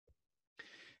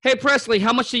Hey, Presley,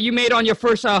 how much did you made on your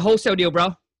first wholesale deal,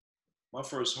 bro? My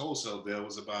first wholesale deal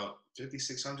was about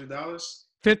 $5,600.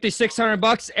 5,600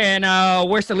 bucks. And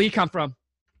where's the lead come from?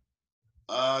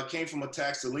 It came from a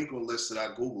tax delinquent list that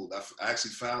I Googled. I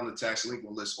actually found the tax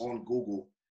delinquent list on Google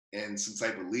in some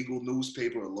type of legal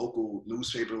newspaper, a local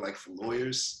newspaper like for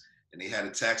lawyers. And they had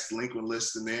a tax delinquent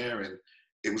list in there. And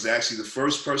it was actually the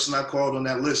first person I called on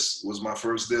that list was my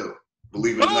first deal,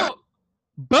 believe it or Boom! not.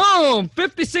 Boom!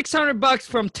 5,600 bucks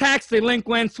from tax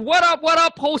delinquents. What up? What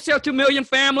up? Wholesale 2 million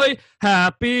family.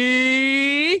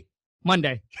 Happy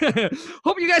Monday.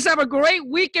 Hope you guys have a great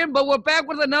weekend. But we're back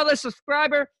with another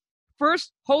subscriber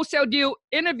first wholesale deal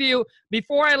interview.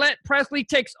 Before I let Presley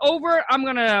takes over, I'm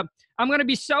gonna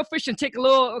be selfish and take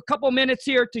a couple minutes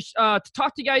here to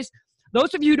talk to you guys.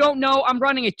 Those of you who don't know, I'm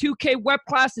running a 2K web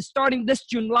class. It's starting this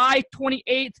July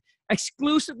 28th,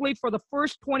 exclusively for the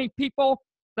first 20 people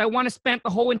that want to spend the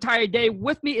whole entire day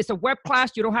with me. It's a web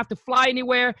class. You don't have to fly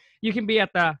anywhere. You can be at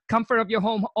the comfort of your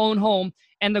own home.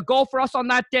 And the goal for us on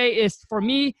that day is for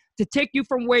me to take you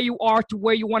from where you are to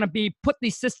where you want to be, put the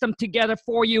system together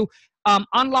for you,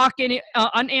 unlock any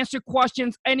unanswered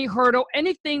questions, any hurdle,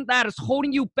 anything that is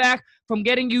holding you back from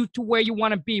getting you to where you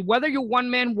want to be. Whether you're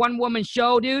one man, one woman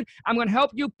show, dude, I'm going to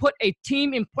help you put a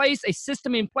team in place, a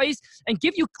system in place, and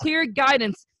give you clear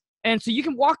guidance. And so you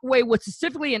can walk away with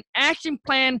specifically an action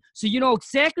plan so you know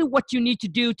exactly what you need to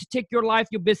do to take your life,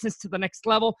 your business to the next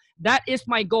level. That is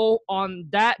my goal on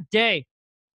that day.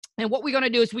 And what we're going to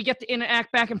do is we get to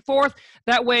interact back and forth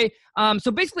that way.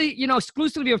 So basically,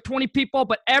 exclusively of 20 people,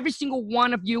 but every single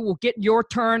one of you will get your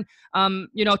turn,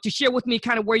 to share with me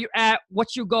kind of where you're at,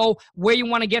 what's your goal, where you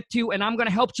want to get to. And I'm going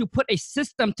to help you put a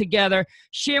system together,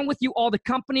 sharing with you all the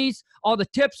companies, all the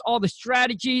tips, all the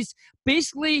strategies,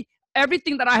 basically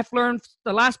everything that I have learned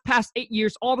the past 8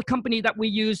 years, all the company that we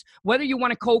use, whether you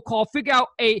want to cold call, figure out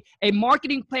a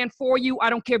marketing plan for you. I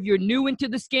don't care if you're new into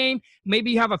this game.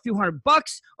 Maybe you have a few $100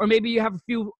 or maybe you have a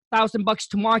few $1,000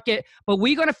 to market, but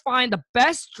we're going to find the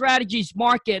best strategies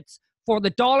markets for the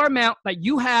dollar amount that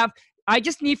you have. I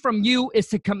just need from you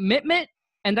is a commitment,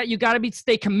 and that you got to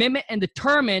stay commitment and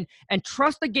determined and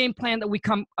trust the game plan that we're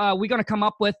going to come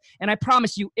up with. And I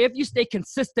promise you, if you stay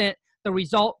consistent, the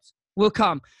results will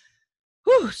come.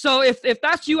 Whew. So if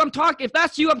that's you, I'm talking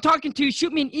to,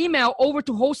 shoot me an email over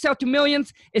to Wholesale to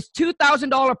Millions. It's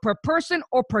 $2,000 per person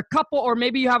or per couple, or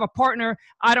maybe you have a partner.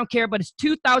 I don't care, but it's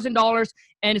 $2,000,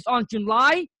 and it's on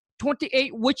July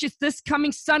 28th, which is this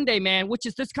coming Sunday, man. If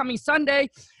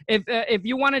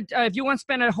you want to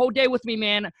spend a whole day with me,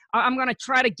 man, I'm gonna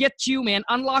try to get you, man,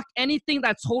 unlock anything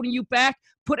that's holding you back,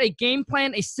 put a game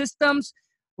plan, a systems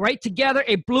right together,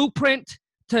 a blueprint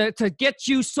to get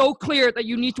you so clear that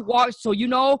you need to walk, so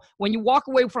when you walk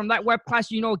away from that web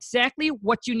class, you know exactly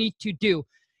what you need to do.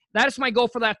 That is my goal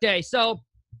for that day. So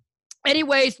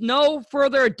anyways, no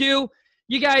further ado,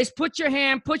 you guys put your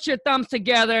thumbs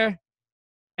together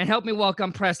and help me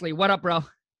welcome Presley. What up, bro?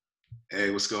 Hey,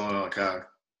 what's going on, Kyle?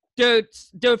 Dude,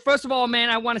 first of all, man,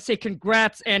 I want to say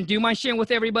congrats, and do you mind sharing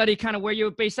with everybody kind of where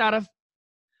you're based out of?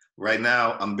 Right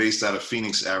now, I'm based out of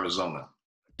Phoenix, Arizona.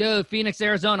 Dude, Phoenix,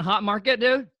 Arizona, hot market,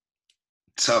 dude?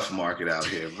 Tough market out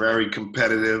here. Very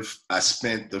competitive. I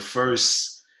spent the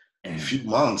first few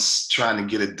months trying to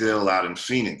get a deal out in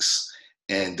Phoenix.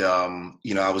 And,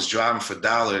 I was driving for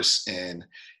dollars, and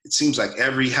it seems like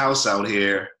every house out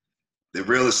here, the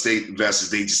real estate investors,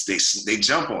 they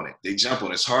jump on it. They jump on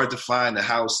it. It's hard to find a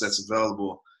house that's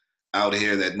available out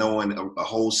here that no one, a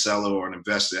wholesaler or an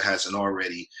investor hasn't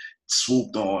already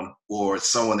swooped on, or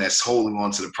someone that's holding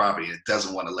on to the property and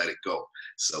doesn't want to let it go.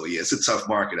 So yeah, it's a tough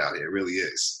market out here. It really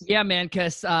is. Yeah, man,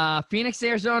 because Phoenix,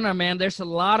 Arizona, man, there's a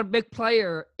lot of big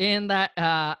player in that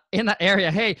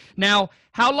area. Hey, now,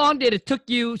 how long did it took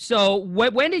you? So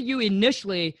when did you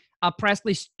initially,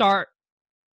 Presley, start?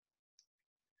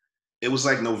 It was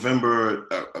like November,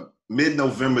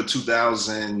 mid-November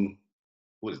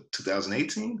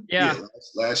 2018? Yeah.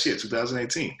 Last year,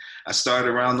 2018. I started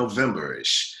around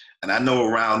November-ish. And I know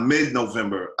around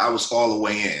mid-November, I was all the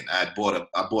way in. I bought a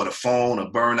phone, a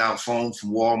burnout phone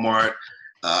from Walmart.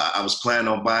 I was planning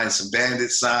on buying some Bandit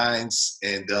signs,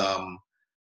 and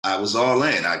I was all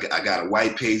in. I got a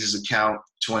White Pages account,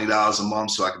 $20 a month,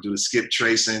 so I could do the skip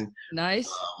tracing.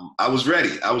 Nice. I was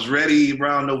ready. I was ready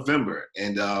around November,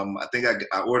 and I think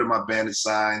I ordered my Bandit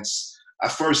signs. I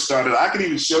first started. I can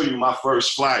even show you my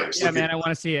first flyers. Yeah, man, I want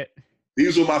to see it.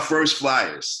 These were my first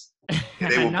flyers.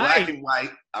 And they were nice. Black and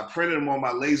white. I printed them on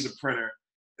my laser printer.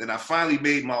 Then I finally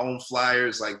made my own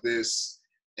flyers like this.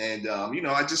 And,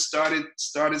 I just started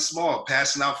small,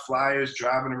 passing out flyers,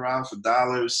 driving around for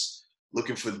dollars,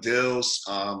 looking for deals.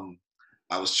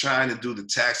 I was trying to do the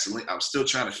tax. I was still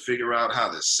trying to figure out how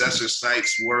the assessor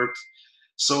sites worked.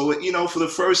 So, for the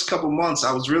first couple months,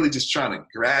 I was really just trying to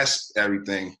grasp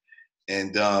everything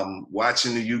and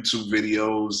watching the YouTube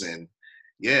videos. And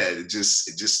yeah, it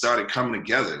just started coming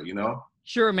together,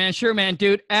 Sure, man. Sure, man.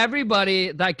 Dude,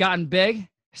 everybody that gotten big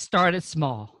started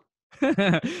small.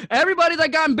 Everybody that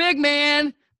gotten big,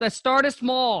 man, that started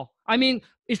small. I mean,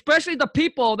 especially the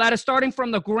people that are starting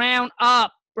from the ground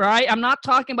up, right? I'm not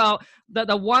talking about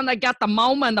the one that got the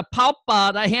moment, the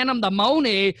papa that hand them the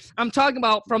money. I'm talking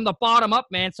about from the bottom up,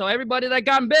 man. So everybody that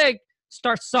gotten big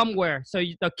starts somewhere. So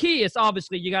the key is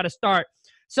obviously you got to start.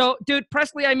 So, dude,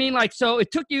 Presley, I mean, like, so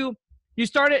it took you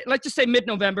started, let's just say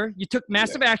mid-November. You took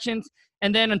massive actions,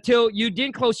 and then until you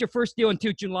didn't close your first deal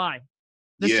until July.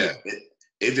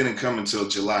 It didn't come until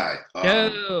July.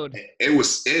 Dude. It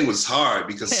was hard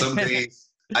because some days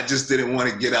I just didn't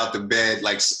want to get out the bed.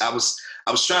 Like I was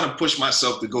trying to push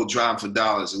myself to go drive for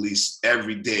dollars at least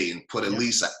every day and put at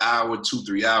least an hour,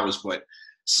 2-3 hours. But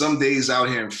some days out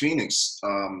here in Phoenix,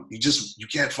 you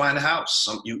can't find a house.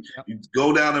 You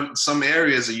go down to some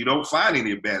areas and you don't find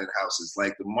any abandoned houses.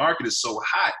 Like the market is so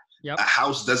hot, a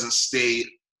house doesn't stay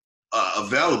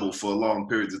available for a long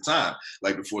period of time.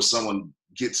 Like before someone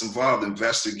gets involved,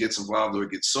 investor gets involved, or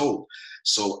it gets sold.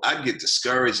 So I get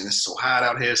discouraged, and it's so hot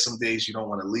out here. Some days you don't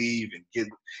want to leave and get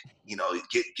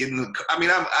in the. I mean,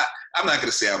 I'm not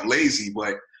gonna say I'm lazy,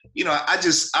 but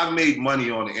I've made money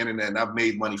on the internet and I've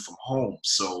made money from home.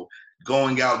 So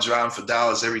going out driving for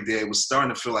dollars every day was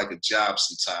starting to feel like a job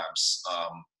sometimes,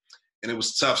 and it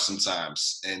was tough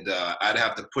sometimes, and I'd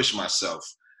have to push myself.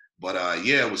 But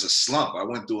it was a slump. I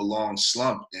went through a long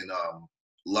slump, and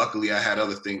luckily I had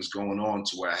other things going on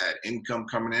to where I had income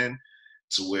coming in,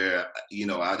 to where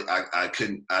I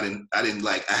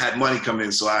had money coming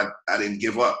in, so I didn't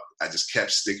give up. I just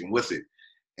kept sticking with it.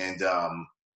 And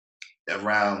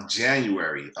around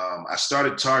January, I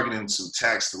started targeting some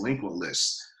tax delinquent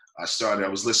lists. I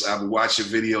would watch your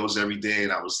videos every day,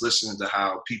 and I was listening to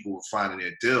how people were finding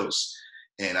their deals,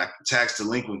 and tax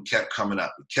delinquent kept coming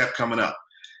up. It kept coming up.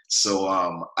 So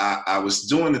I was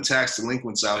doing the tax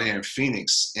delinquents out here in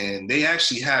Phoenix, and they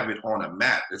actually have it on a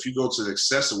map. If you go to the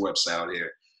Accessor website out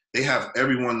here, they have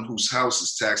everyone whose house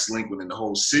is tax delinquent in the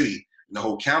whole city, in the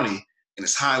whole county, and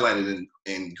it's highlighted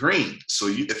in green. So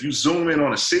if you zoom in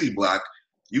on a city block,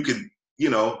 you could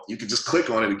just click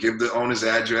on it and give the owner's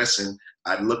address, and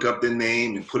I'd look up their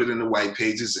name and put it in the white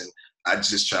pages, and I'd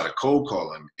just try to cold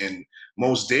call them. And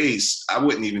most days, I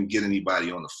wouldn't even get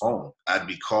anybody on the phone. I'd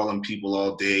be calling people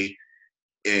all day,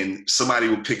 and somebody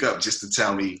would pick up just to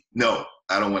tell me, no,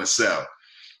 I don't want to sell.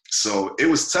 So it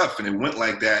was tough, and it went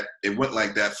like that. It went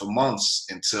like that for months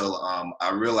until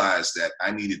I realized that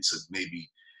I needed to maybe,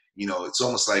 it's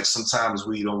almost like sometimes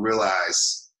we don't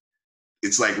realize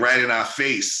it's like right in our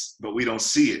face, but we don't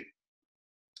see it.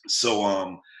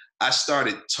 So I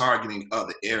started targeting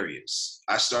other areas.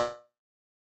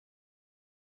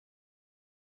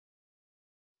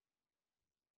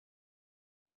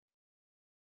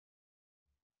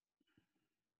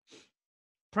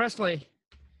 Presley,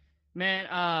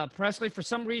 man, Presley, for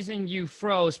some reason you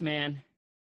froze, man.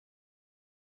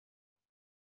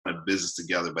 A business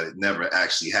together, but it never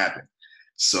actually happened.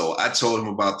 So I told him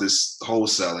about this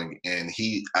wholesaling, and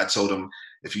I told him,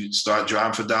 if you start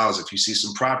driving for dollars, if you see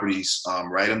some properties,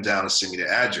 write them down and send me the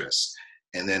address.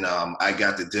 And then I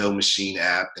got the Deal Machine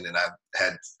app, and then I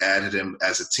had added him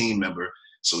as a team member.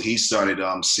 So he started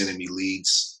sending me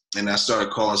leads, and I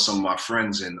started calling some of my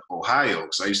friends in Ohio,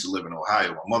 because I used to live in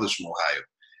Ohio. My mother's from Ohio.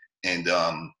 And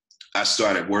I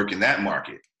started working that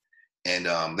market. And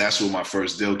that's where my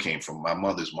first deal came from, my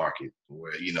mother's market,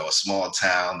 where, a small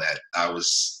town that I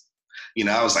was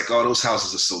like, oh, those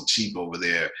houses are so cheap over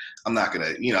there. I'm not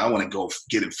going to, I want to go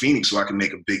get in Phoenix so I can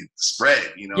make a big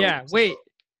spread, Yeah,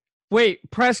 wait,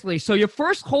 Presley. So your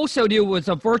first wholesale deal was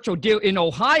a virtual deal in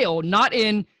Ohio, not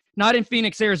in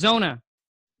Phoenix, Arizona.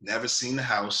 Never seen the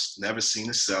house, never seen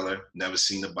the seller, never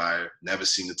seen the buyer, never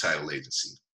seen the title agency.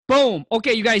 Boom.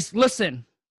 Okay, you guys, listen.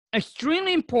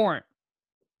 Extremely important.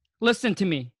 Listen to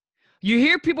me. You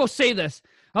hear people say this.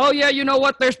 Oh, yeah, you know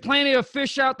what? There's plenty of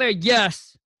fish out there.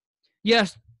 Yes.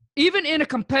 Even in a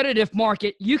competitive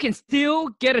market, you can still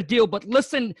get a deal. But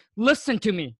listen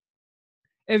to me.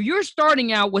 If you're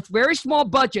starting out with very small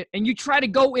budget and you try to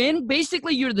go in,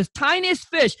 basically you're the tiniest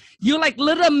fish. You're like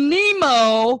little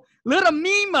Nemo,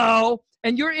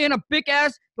 and you're in a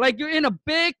you're in a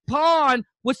big pond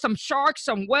with some sharks,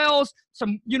 some whales,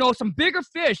 some bigger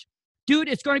fish. Dude,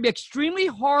 it's going to be extremely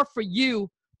hard for you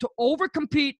to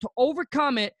overcompete, to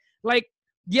overcome it. Like,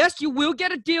 yes, you will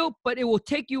get a deal, but it will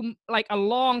take you like a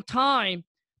long time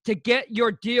to get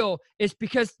your deal is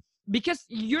because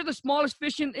you're the smallest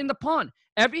fish in the pond.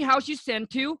 Every house you send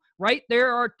to, right,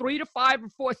 there are 3 to 5 or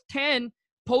 4, 10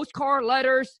 postcard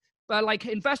letters, like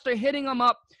investor hitting them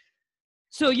up.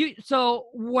 So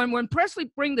when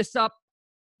Presley bring this up,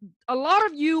 a lot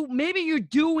of you, maybe you're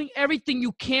doing everything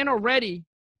you can already,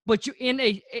 but you're in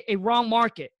a wrong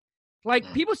market.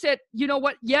 Like people said, you know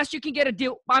what? Yes, you can get a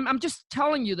deal. I'm just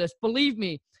telling you this. Believe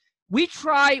me. We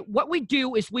try. What we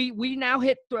do is we now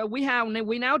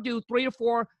do 3 to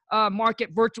 4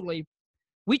 market virtually.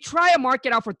 We try a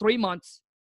market out for 3 months.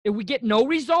 If we get no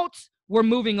results, we're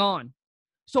moving on.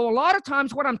 So a lot of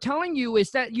times what I'm telling you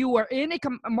is that you are in a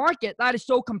market that is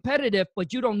so competitive,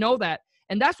 but you don't know that.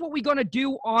 And that's what we're going to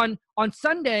do on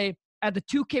Sunday at the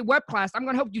 2K web class. I'm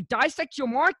going to help you dissect your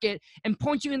market and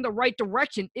point you in the right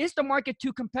direction. Is the market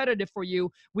too competitive for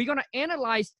you? We're going to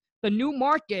analyze the new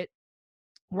market,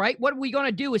 right? What we're going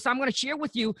to do is I'm going to share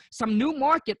with you some new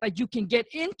market that you can get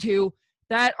into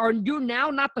that you're now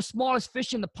not the smallest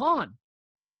fish in the pond.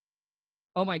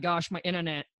 Oh my gosh, my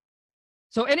internet.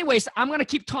 So anyways, I'm going to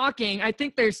keep talking. I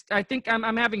think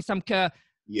I'm having some froze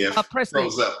up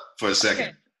for a second.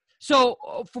 Okay. So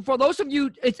for those of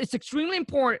you, it's extremely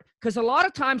important because a lot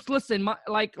of times, listen,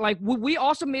 we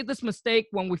also made this mistake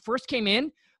when we first came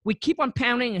in. We keep on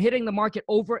pounding and hitting the market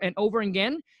over and over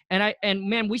again. And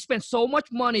man, we spent so much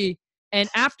money. And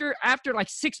after like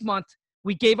 6 months,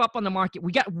 we gave up on the market.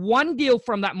 We got one deal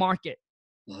from that market.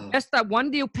 Yes, that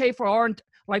one deal paid for our,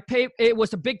 it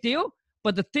was a big deal.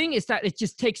 But the thing is that it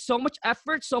just takes so much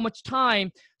effort, so much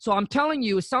time. So I'm telling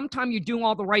you, sometimes you're doing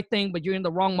all the right thing, but you're in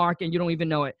the wrong market and you don't even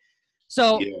know it.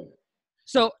 So,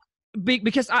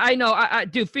 because I know,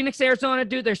 dude, Phoenix, Arizona,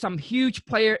 dude, there's some huge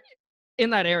player in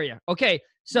that area. Okay.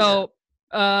 So,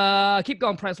 keep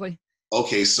going, Presley.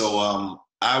 Okay. So,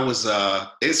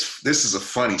 this is a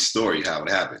funny story how it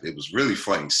happened. It was really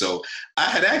funny. So I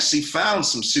had actually found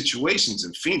some situations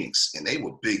in Phoenix and they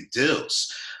were big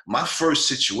deals. My first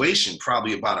situation,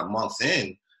 probably about a month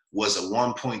in, was a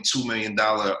 $1.2 million.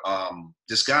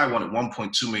 This guy wanted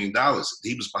 $1.2 million.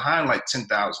 He was behind like $10,000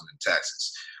 in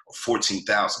taxes or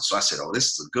 $14,000. So I said, oh, this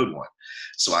is a good one.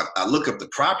 So I look up the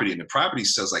property and the property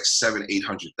sells like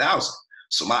 $700,000-800,000.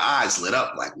 So my eyes lit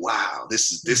up like, wow,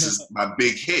 this is my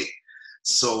big hit.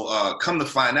 So come to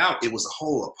find out, it was a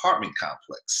whole apartment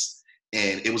complex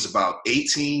and it was about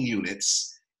 18 units.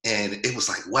 And it was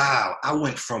like, wow, I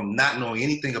went from not knowing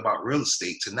anything about real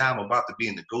estate to now I'm about to be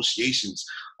in negotiations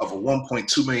of a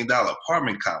 $1.2 million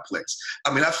apartment complex.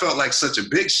 I mean, I felt like such a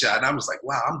big shot. And I was like,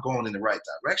 wow, I'm going in the right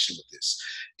direction with this.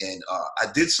 And I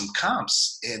did some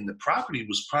comps and the property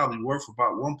was probably worth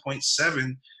about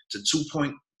 1.7 to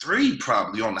 2.3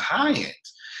 probably on the high end.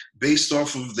 Based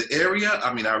off of the area,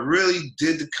 I mean, I really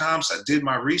did the comps. I did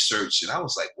my research and I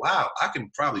was like, wow, I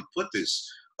can probably put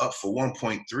this up for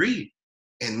 1.3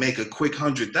 and make a quick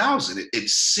 100,000. It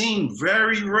seemed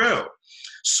very real.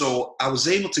 So I was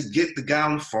able to get the guy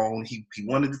on the phone. He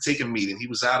wanted to take a meeting. He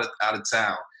was out of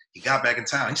town. He got back in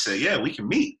town. He said, yeah, we can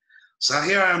meet. So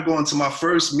here I am going to my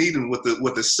first meeting with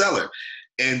the seller.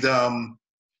 And,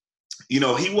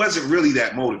 he wasn't really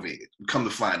that motivated, come to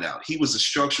find out. He was a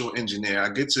structural engineer. I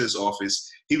get to his office.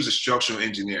 He was a structural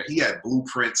engineer. He had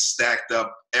blueprints stacked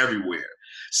up everywhere.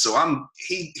 So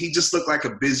he just looked like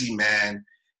a busy man.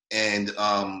 And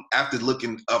after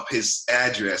looking up his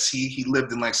address, he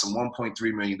lived in like some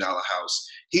 $1.3 million house.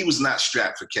 He was not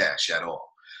strapped for cash at all.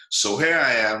 So here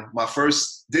I am,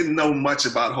 didn't know much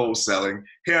about wholesaling.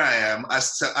 Here I am,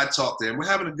 I talked to him. We're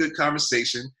having a good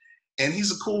conversation. And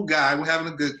he's a cool guy.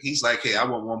 He's like, hey, I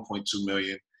want 1.2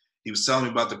 million. He was telling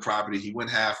me about the property. He went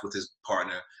half with his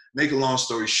partner. Make a long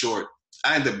story short,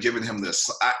 I ended up giving him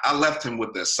I left him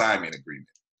with the assignment agreement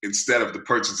instead of the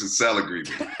purchase and sell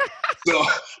agreement. So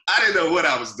I didn't know what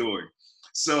I was doing.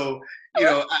 So,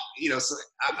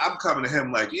 I'm coming to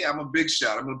him like, yeah, I'm a big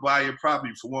shot. I'm going to buy your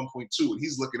property for 1.2. And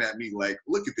he's looking at me like,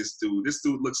 look at this dude. This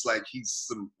dude looks like he's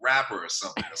some rapper or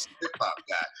something, some hip hop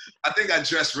guy. I think I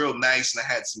dressed real nice and I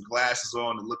had some glasses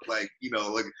on and looked like,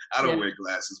 like I don't wear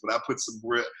glasses, but I put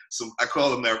I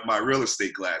call them my real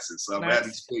estate glasses. So I had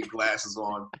these fake glasses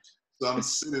on. So I'm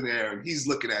sitting there and he's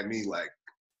looking at me like,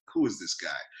 who is this guy?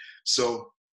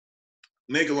 So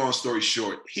make a long story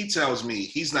short, he tells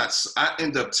me I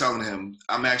end up telling him,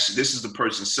 this is the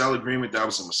purchase and sell agreement. That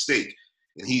was a mistake.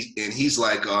 And he's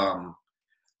like, I'm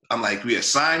like, yeah,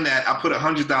 sign that. I put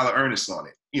 $100 earnest on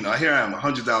it. Here I am,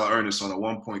 $100 earnest on a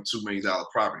 $1.2 million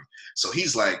property. So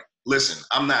he's like, listen,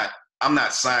 I'm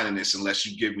not signing this unless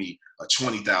you give me a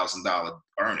 $20,000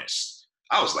 earnest.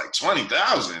 I was like,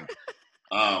 20,000?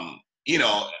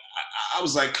 I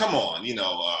was like, come on,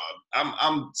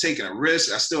 I'm taking a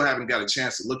risk. I still haven't got a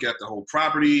chance to look at the whole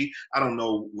property. I don't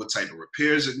know what type of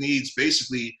repairs it needs.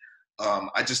 Basically,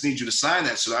 I just need you to sign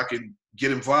that so I can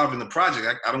get involved in the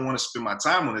project. I don't want to spend my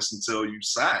time on this until you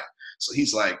sign. So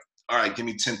he's like, all right, give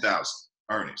me 10,000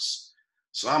 earnest.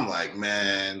 So I'm like,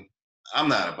 man, I'm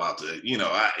not about to,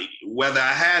 whether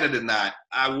I had it or not,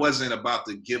 I wasn't about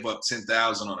to give up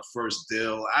 10,000 on a first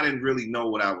deal. I didn't really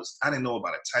know I didn't know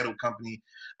about a title company.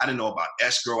 I didn't know about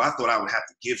escrow. I thought I would have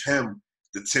to give him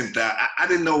the 10,000. I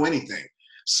didn't know anything.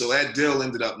 So that deal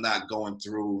ended up not going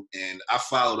through, and I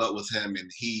followed up with him, and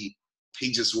he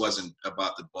just wasn't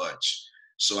about to budge.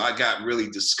 So I got really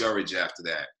discouraged after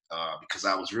that because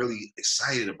I was really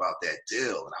excited about that deal.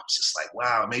 And I was just like,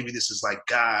 wow, maybe this is like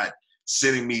God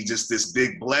sending me just this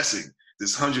big blessing,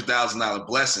 this $100,000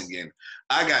 blessing. And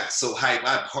I got so hyped.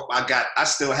 I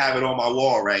still have it on my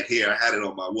wall right here. I had it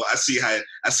on my wall. I see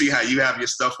how you have your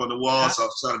stuff on the wall. So I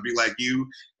was trying to be like you.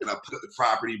 And I put the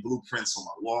property blueprints on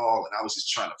my wall. And I was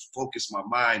just trying to focus my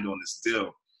mind on this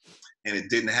deal. And it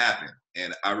didn't happen.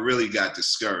 And I really got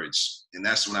discouraged. And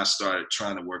that's when I started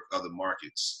trying to work other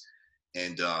markets.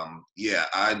 And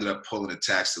I ended up pulling a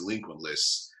tax delinquent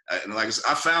list. And like I said,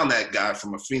 I found that guy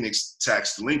from a Phoenix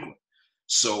tax delinquent.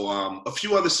 So a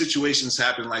few other situations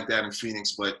happened like that in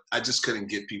Phoenix, but I just couldn't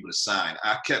get people to sign.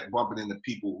 I kept bumping into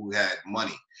people who had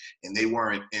money, and they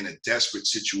weren't in a desperate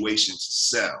situation to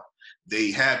sell.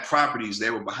 They had properties, they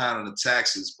were behind on the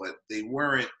taxes, but they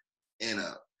weren't in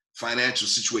a financial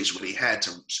situation where they had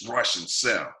to rush and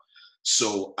sell.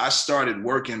 So I started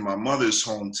working my mother's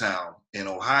hometown in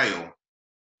Ohio.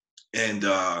 And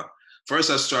first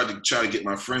I started to try to get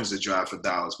my friends to drive for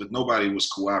dollars, but nobody was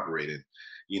cooperating.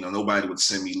 Nobody would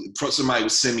somebody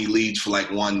would send me leads for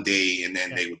like one day, and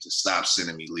then they would just stop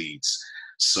sending me leads.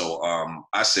 So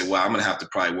I said, well, I'm going to have to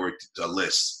probably work a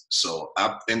list. So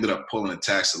I ended up pulling a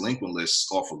tax delinquent list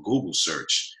off of Google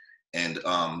search. And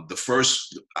the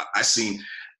first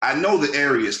I know the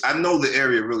areas. I know the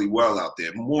area really well out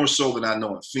there, more so than I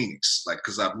know in Phoenix,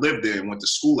 because I've lived there and went to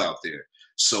school out there.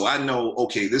 So I know,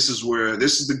 okay, this is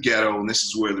the ghetto, and this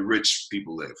is where the rich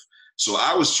people live. So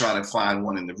I was trying to find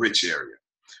one in the rich area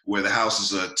where the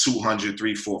houses are 200,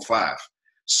 3, 4, 5.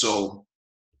 So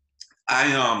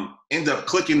I ended up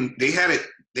clicking. They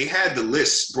had the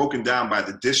list broken down by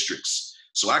the districts.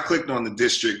 So I clicked on the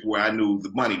district where I knew the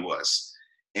money was.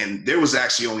 And there was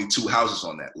actually only 2 houses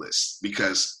on that list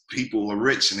because people are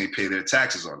rich and they pay their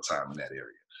taxes on time in that area.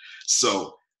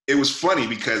 So it was funny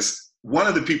because one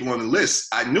of the people on the list,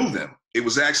 I knew them. It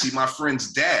was actually my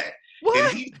friend's dad.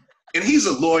 What? And he's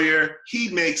a lawyer. He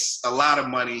makes a lot of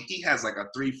money. He has like a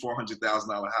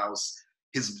 $300,000-$400,000 house.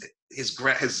 His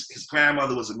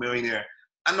grandmother was a millionaire.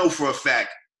 I know for a fact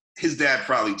his dad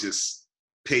probably just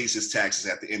pays his taxes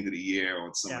at the end of the year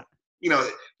on some,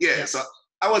 So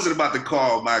I wasn't about to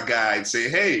call my guy and say,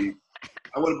 hey,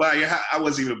 I want to buy your house. I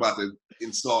wasn't even about to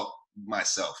install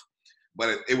myself.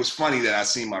 But it was funny that I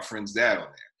seen my friend's dad on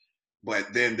there.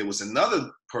 But then there was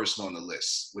another person on the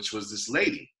list, which was this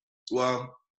lady.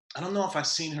 Well, I don't know if I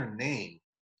seen her name.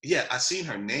 Yeah, I seen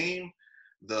her name,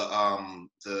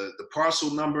 the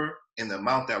parcel number, and the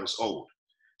amount that was owed.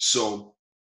 So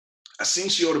I seen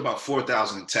she owed about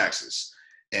 $4,000 in taxes.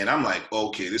 And I'm like,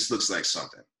 okay, this looks like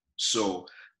something. So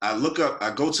I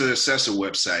go to the assessor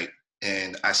website,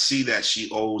 and I see that she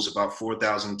owes about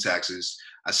 $4,000 in taxes.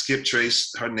 I skip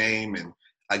trace her name, and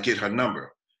I get her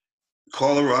number.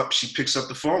 Call her up. She picks up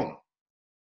the phone.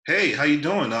 Hey, how you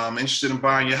doing? I'm interested in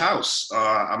buying your house.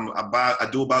 I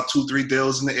do about 2-3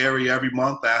 deals in the area every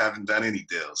month. I haven't done any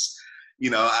deals,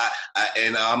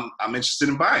 I'm interested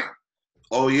in buying.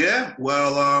 Oh yeah?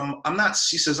 Well, I'm not.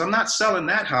 She says, I'm not selling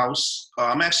that house.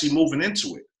 I'm actually moving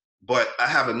into it, but I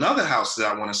have another house that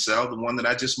I want to sell, the one that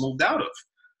I just moved out of.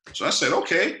 So I said,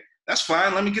 okay, that's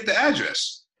fine. Let me get the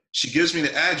address. She gives me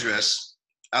the address.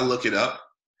 I look it up.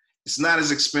 It's not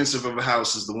as expensive of a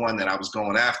house as the one that I was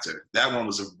going after. That one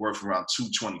was worth around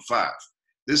 $225.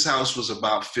 This house was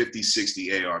about 50,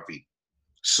 60 ARV.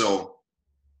 So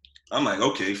I'm like,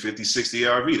 okay, 50, 60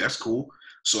 ARV, that's cool.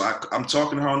 So I'm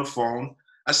talking to her on the phone.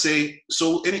 I say,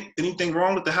 so anything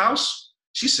wrong with the house?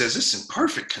 She says, it's in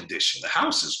perfect condition. The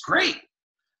house is great.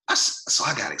 So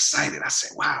I got excited. I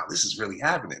said, wow, this is really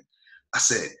happening. I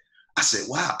said,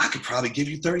 wow, I could probably give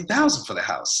you $30,000 for the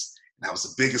house. That was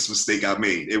the biggest mistake I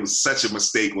made. It was such a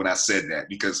mistake when I said that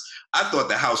because I thought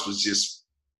the house was just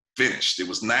finished. It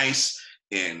was nice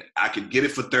and I could get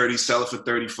it for 30, sell it for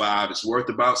 35. It's worth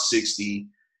about 60.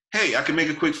 Hey, I can make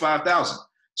a quick 5,000.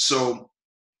 So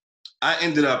I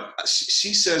ended up,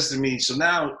 she says to me, so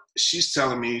now she's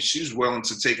telling me she's willing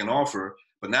to take an offer,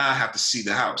 but now I have to see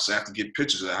the house. I have to get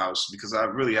pictures of the house because I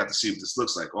really have to see what this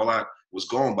looks like. All I was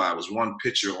going by was one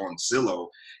picture on Zillow,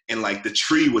 and like the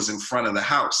tree was in front of the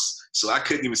house, so I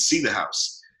couldn't even see the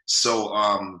house. So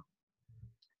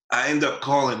I end up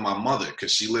calling my mother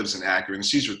because she lives in Akron and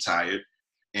she's retired,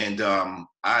 and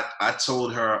I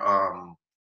told her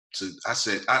I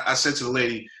said to the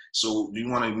lady, so do you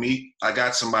want to meet? I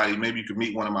got somebody. Maybe you could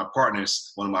meet one of my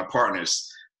partners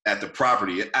at the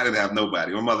property. I didn't have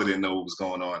nobody. My mother didn't know what was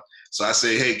going on. So I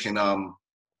say, hey, can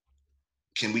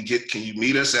you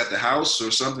meet us at the house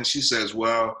or something? She says,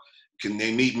 well, can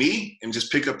they meet me and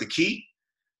just pick up the key?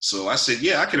 So I said,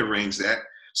 yeah, I can arrange that.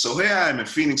 So here I am in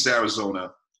Phoenix,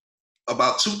 Arizona,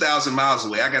 about 2,000 miles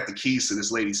away. I got the keys to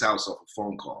this lady's house off a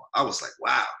phone call. I was like,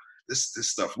 wow, this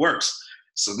stuff works.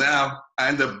 So now I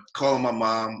end up calling my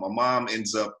mom. My mom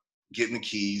ends up getting the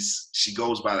keys. She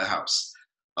goes by the house.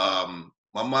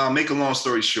 My mom, make a long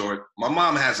story short, my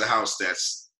mom has a house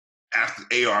that's after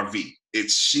ARV.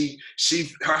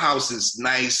 Her house is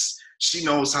nice. She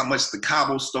knows how much the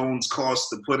cobblestones cost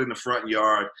to put in the front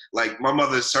yard. Like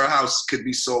her house could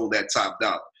be sold at top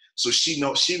dollar. So she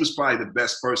was probably the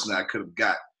best person I could have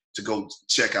got to go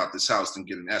check out this house and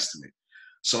get an estimate.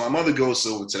 So my mother goes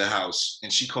over to the house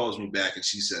and she calls me back and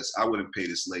she says, I wouldn't pay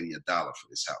this lady $1 for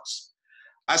this house.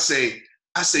 I say,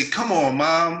 come on,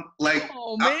 Mom. Like,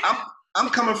 I'm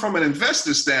coming from an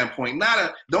investor standpoint,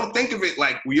 don't think of it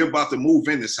like we're about to move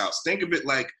in this house. Think of it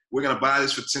like we're going to buy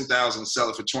this for $10,000 and sell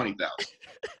it for $20,000.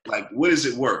 Like, what is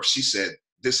it worth? She said,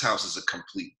 this house is a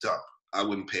complete dump. I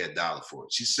wouldn't pay $1 for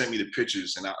it. She sent me the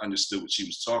pictures and I understood what she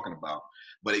was talking about,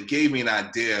 but it gave me an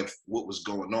idea of what was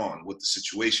going on, what the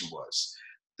situation was.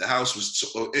 The house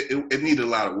it needed a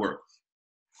lot of work.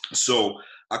 So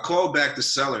I called back the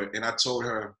seller and I told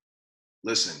her,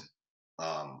 listen,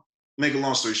 make a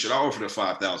long story short, I offered her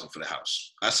 $5,000 for the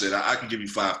house. I said, I can give you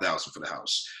 $5,000 for the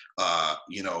house.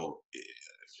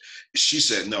 She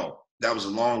said, no, that was a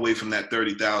long way from that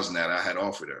 $30,000 that I had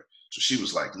offered her. So she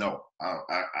was like, no,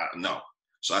 no.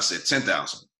 So I said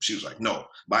 $10,000. She was like, no.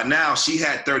 By now she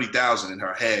had $30,000 in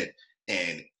her head,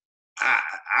 and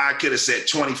I could have said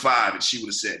 25 and she would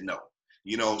have said no.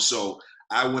 So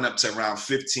I went up to around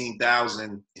 15,000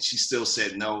 and she still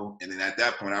said no. And then at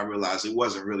that point I realized it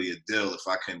wasn't really a deal if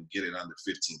I couldn't get it under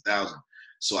 15,000.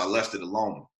 So I left it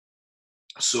alone.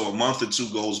 So a month or two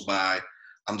goes by.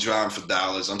 I'm driving for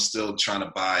dollars. I'm still trying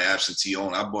to buy absentee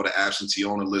owner. I bought an absentee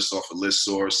owner list off of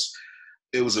ListSource.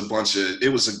 It was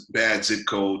a bad zip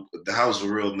code. The houses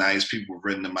were real nice. People were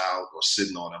renting them out or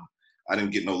sitting on them. I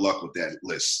didn't get no luck with that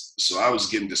list. So I was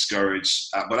getting discouraged,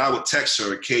 but I would text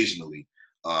her occasionally.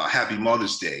 Happy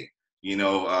Mother's Day.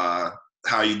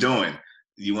 How you doing?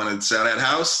 You want to sell that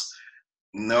house?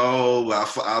 No,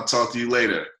 I'll talk to you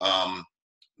later.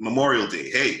 Memorial Day.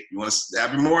 Hey,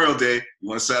 happy Memorial Day. You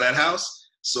want to sell that house?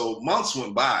 So months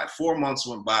went by, 4 months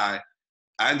went by.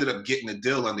 I ended up getting a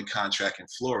deal under contract in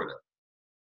Florida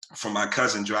from my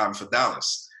cousin driving for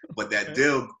dollars. But the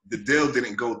deal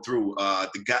didn't go through.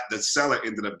 The seller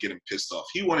ended up getting pissed off.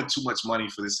 He wanted too much money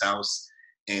for this house,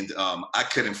 and I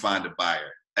couldn't find a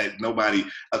buyer.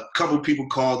 A couple people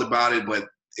called about it, but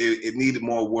it needed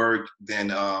more work than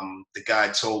the guy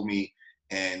told me,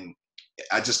 and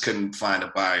I just couldn't find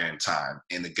a buyer in time.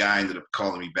 And the guy ended up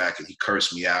calling me back, and he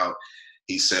cursed me out.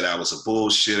 He said I was a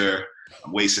bullshitter.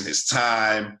 I'm wasting his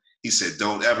time. He said,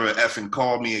 don't ever effing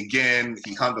call me again.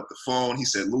 He hung up the phone. He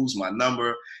said, lose my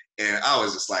number. And I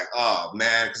was just like, oh,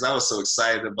 man, because I was so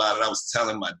excited about it. I was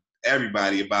telling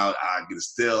everybody about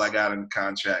this deal I got in the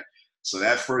contract. So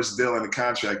that first deal in the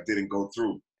contract didn't go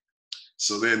through.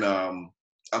 So then I'm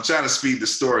trying to speed the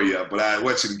story up, but I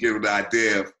want you to get an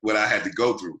idea of what I had to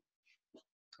go through.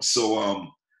 So a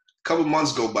couple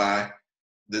months go by.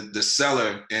 The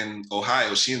seller in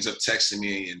Ohio, she ends up texting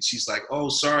me, and she's like, oh,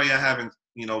 sorry, I haven't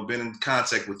been in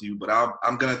contact with you, but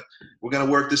we're gonna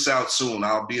work this out soon.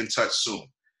 I'll be in touch soon.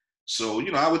 So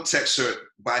I would text her.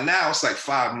 By now it's like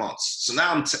 5 months. So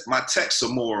now my texts are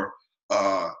more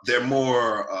they're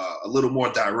more a little more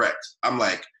direct. I'm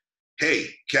like, hey,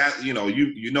 Kat, you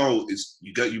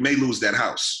may lose that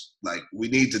house. Like, we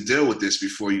need to deal with this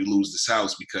before you lose this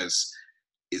house, because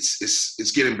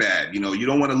it's getting bad. You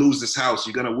don't want to lose this house.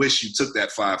 You're gonna wish you took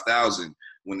that 5,000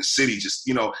 when the city just,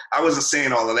 I wasn't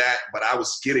saying all of that, but I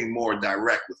was getting more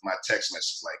direct with my text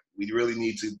messages. Like, we really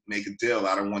need to make a deal.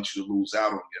 I don't want you to lose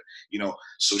out on it.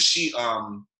 So she,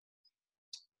 I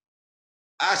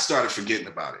started forgetting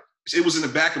about it. It was in the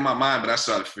back of my mind, but I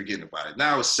started forgetting about it.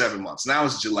 Now it's 7 months. Now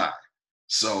it's July.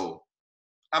 So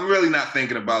I'm really not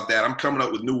thinking about that. I'm coming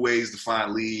up with new ways to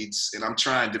find leads, and I'm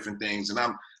trying different things, and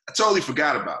I totally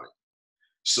forgot about it.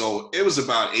 So it was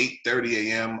about 8:30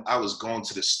 a.m. I was going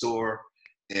to the store,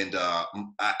 and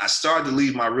I started to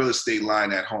leave my real estate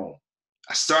line at home.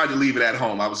 I started to leave it at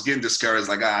home. I was getting discouraged,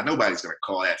 like, nobody's gonna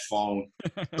call that phone.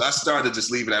 So I started to just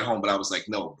leave it at home, but I was like,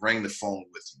 no, bring the phone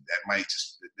with you.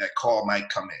 That call might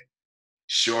come in.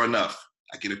 Sure enough,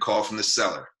 I get a call from the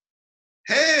seller.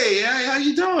 Hey, how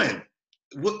you doing?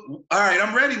 All right,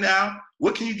 I'm ready now.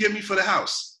 What can you give me for the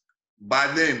house? By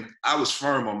then, I was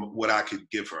firm on what I could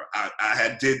give her. I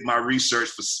had did my research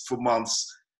for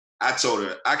months. I told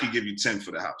her I could give you 10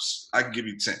 for the house. I could give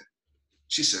you 10.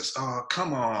 She says, "Oh,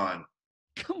 come on."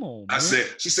 Come on, man.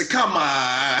 She said, "Come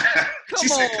on." She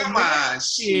said, "Come on."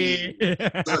 Shit.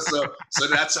 So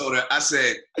then I told her, I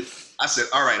said,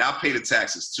 "All right, I'll pay the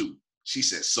taxes too." She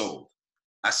said, "Sold."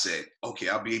 I said, "Okay,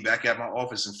 I'll be back at my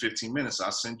office in 15 minutes.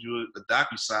 I'll send you a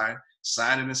DocuSign,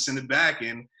 sign it and send it back,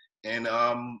 and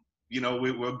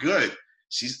we're good."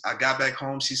 I got back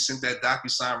home. She sent that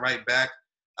DocuSign right back.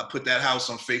 I put that house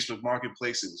on Facebook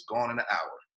Marketplace. It was gone in an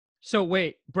hour. So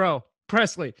wait, bro,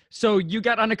 Presley. So you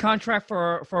got under contract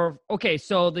for okay.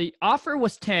 So the offer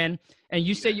was 10, and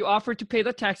you say you offered to pay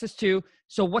the taxes too.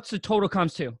 So what's the total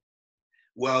comes to?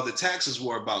 Well, the taxes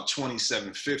were about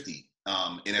 $2,750.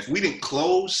 And if we didn't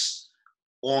close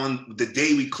on the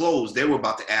day we closed, they were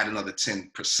about to add another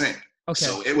 10%. Okay.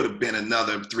 So it would have been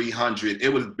another 300. It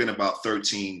would have been about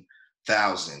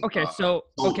 13,000. Okay.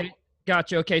 Okay.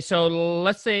 Gotcha. Okay. So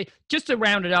let's say, just to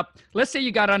round it up, let's say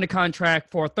you got under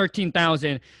contract for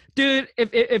 13,000. Dude, if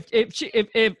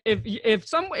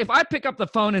I pick up the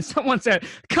phone and someone said,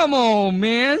 "Come on,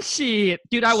 man, shit,"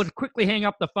 dude, I would quickly hang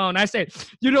up the phone. I said,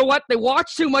 "You know what? They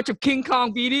watch too much of King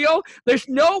Kong video. There's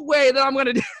no way that I'm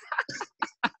gonna do."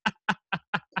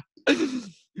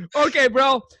 Okay,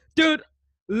 bro, dude,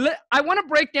 I want to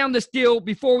break down this deal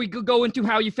before we go into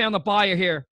how you found the buyer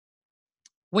here.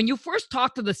 When you first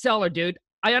talked to the seller, dude,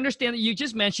 I understand that you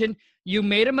just mentioned you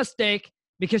made a mistake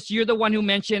because you're the one who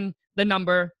mentioned the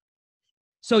number.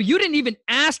 So you didn't even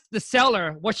ask the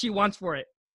seller what she wants for it.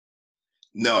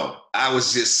 No, I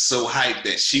was just so hyped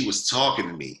that she was talking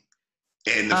to me.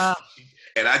 And I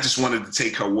just wanted to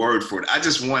take her word for it. I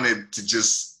just wanted it to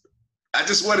just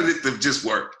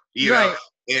work, you know?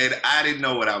 And I didn't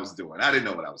know what I was doing.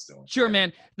 Sure,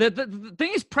 man. The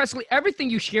thing is, Presley, everything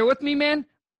you share with me, man,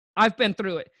 I've been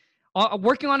through it.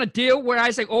 Working on a deal where I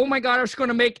was like, "Oh my God, I was going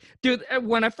to make," dude,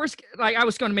 when I first, I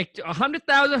was going to make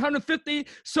 100,000, 150,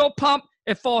 so pumped,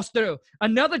 it falls through.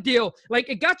 Another deal,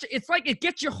 it's like it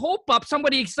gets your hope up.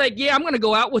 Somebody's like, "Yeah, I'm going to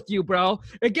go out with you, bro."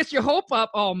 It gets your hope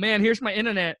up. Oh man, here's my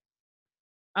internet.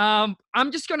 I'm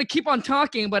just going to keep on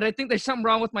talking, but I think there's something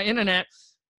wrong with my internet.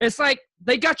 It's like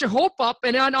they got your hope up,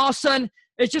 and then all of a sudden,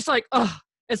 it's just like,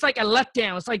 it's like a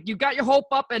letdown. It's like you got your hope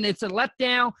up, and it's a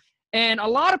letdown. And a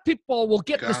lot of people will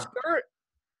get discouraged.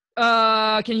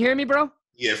 Can you hear me, bro?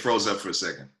 Yeah, it froze up for a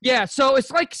second. Yeah, so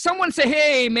it's like someone say,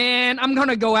 "Hey, man, I'm going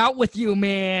to go out with you,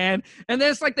 man." And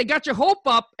then it's like they got your hope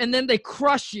up, and then they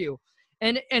crush you.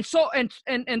 And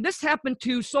this happened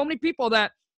to so many people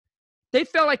that they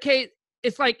felt like, hey,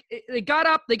 it's like they got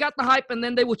up, they got the hype, and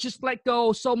then they would just let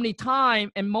go so many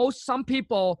times. And some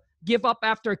people give up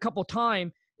after a couple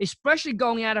times, especially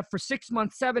going at it for 6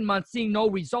 months, 7 months, seeing no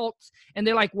results. And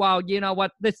they're like, "Wow, you know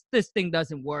what? This thing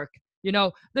doesn't work.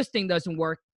 This thing doesn't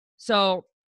work." So,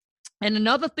 and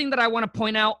another thing that I want to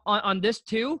point out on this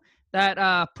too,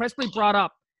 that Presley brought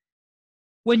up,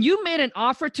 when you made an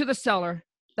offer to the seller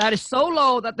that is so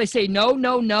low that they say, "No,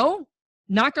 no, no,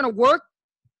 not going to work,"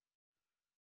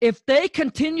 if they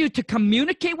continue to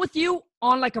communicate with you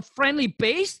on like a friendly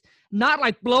base, not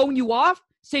like blowing you off,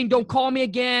 saying, "Don't call me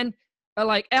again," or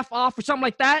like F off or something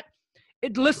like that,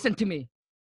 listen to me.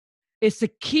 It's the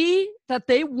key that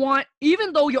they want,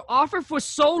 even though your offer was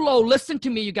so low, listen to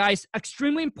me, you guys,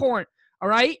 extremely important, all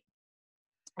right?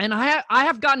 And I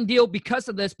have gotten deal because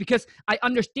of this, because I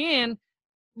understand,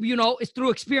 it's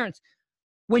through experience.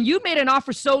 When you made an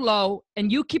offer so low and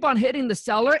you keep on hitting the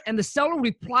seller, and the seller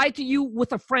replied to you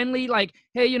with a friendly, like,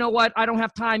 "Hey, you know what? I don't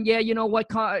have time. Yeah, you know what,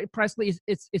 Presley,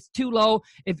 it's too low.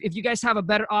 If you guys have a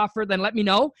better offer, then let me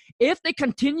know." If they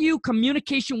continue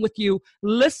communication with you,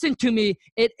 listen to me.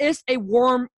 It is a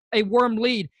worm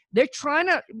lead. They're trying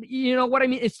to, you know what I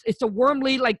mean? It's a worm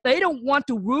lead. Like, they don't want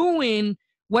to ruin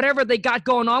whatever they got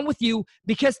going on with you,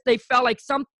 because they felt like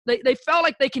they felt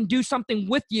like they can do something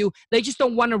with you. They just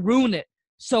don't want to ruin it.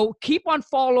 So keep on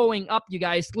following up, you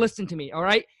guys. Listen to me, all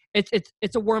right?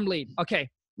 It's a worm lead, okay?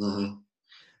 Mm-hmm.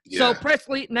 Yeah. So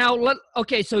Presley, now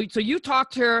so you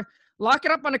talked to her, lock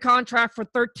it up on a contract for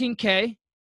 $13K.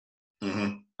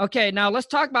 Mm-hmm. Okay, now let's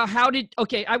talk about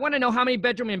I want to know how many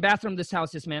bedroom and bathroom this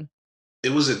house is, man. It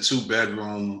was a 2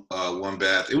 bedroom, 1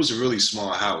 bath. It was a really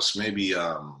small house, maybe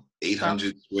Uh,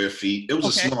 800 square feet. It was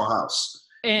a okay. small house.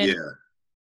 And Yeah.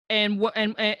 and what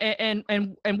and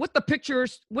with the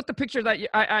pictures that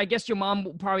I guess your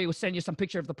mom probably will send you some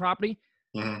picture of the property.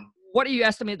 Mhm. What do you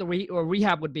estimate the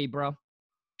rehab would be, bro?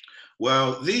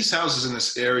 Well, these houses in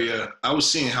this area, I was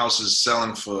seeing houses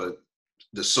selling for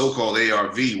the so-called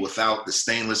ARV without the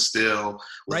stainless steel,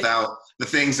 Right? without the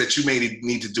things that you may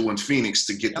need to do in Phoenix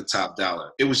to get the Yep. top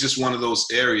dollar. It was just one of those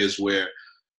areas where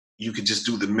you could just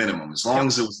do the minimum. As Yep. long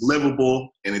as it was livable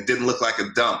and it didn't look like a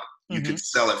dump, you Mm-hmm. could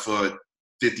sell it for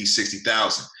 50,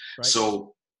 60,000. Right.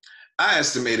 So I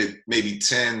estimated maybe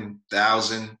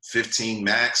 10,000, 15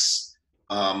 max.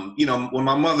 When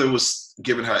my mother was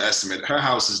giving her estimate, her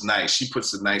house is nice. She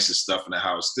puts the nicest stuff in the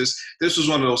house. This was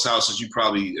one of those houses you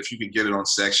probably, if you could get it on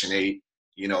Section 8,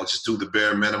 just do the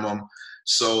bare minimum.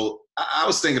 So I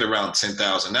was thinking around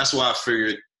 10,000. That's why I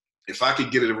figured if I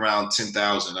could get it around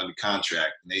 10,000 under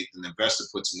contract, and an investor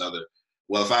puts another,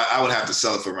 well, if I would have to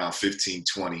sell it for around 15,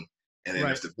 20. And then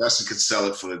Right. if the investor could sell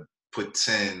it put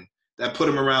 10, that put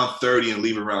him around 30 and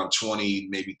leave around 20,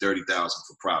 maybe 30,000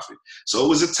 for profit. So it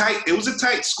was a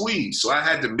tight squeeze. So I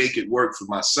had to make it work for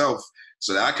myself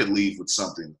so that I could leave with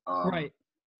something. Right.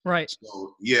 Right.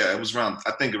 So yeah, it was I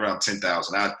think around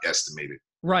 10,000. I estimated.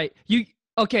 Right.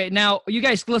 Okay, now you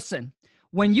guys listen.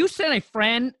 When you send a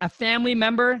friend, a family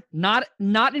member, not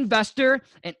investor,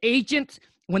 an agent,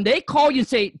 when they call you and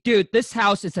say, dude, this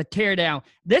house is a tear down.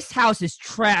 This house is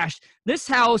trash. This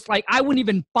house, like, I wouldn't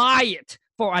even buy it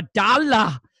for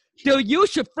 $1. Dude, you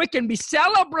should freaking be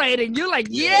celebrating. You're like,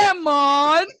 yeah,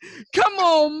 man. Come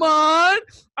on, man.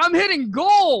 I'm hitting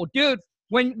gold, dude.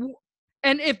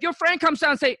 And if your friend comes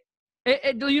down and say,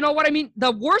 you know what I mean?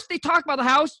 The worse they talk about the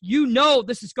house,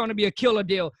 this is going to be a killer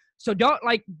deal. So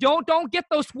don't get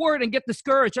those words and get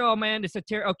discouraged. Oh man, it's a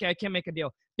tear. Okay, I can't make a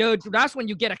deal, dude. That's when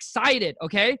you get excited.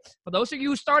 Okay, for those of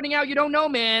you starting out, you don't know,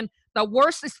 man. The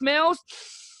worse it smells,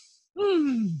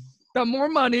 the more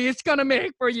money it's gonna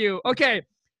make for you. Okay,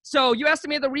 so you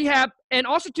estimate the rehab, and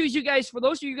also too, you guys, for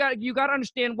those of you got to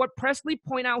understand what Presley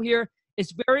point out here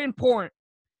is very important.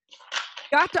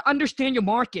 You got to understand your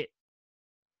market.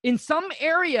 In some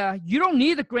area, you don't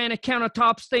need the granite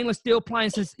countertop stainless steel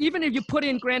appliances. Even if you put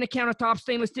in granite countertop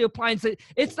stainless steel appliances,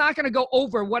 it's not going to go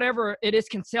over whatever it is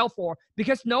can sell for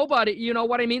because nobody, you know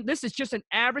what I mean? This is just an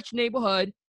average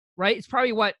neighborhood, right? It's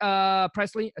probably what,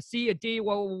 Presley, a C, a D?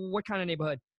 Well, what kind of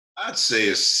neighborhood? I'd say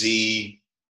a C.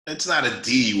 It's not a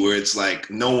D where it's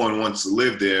like no one wants to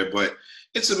live there, but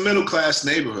it's a middle class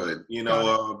neighborhood. In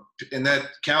that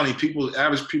county,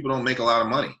 average people don't make a lot of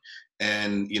money.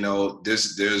 And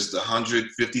there's the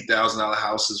 $150,000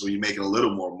 houses where you're making a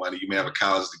little more money. You may have a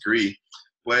college degree,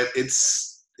 but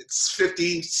it's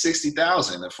 50,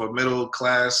 60,000 for a middle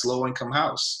class, low income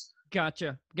house.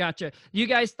 Gotcha. You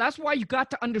guys, that's why you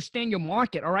got to understand your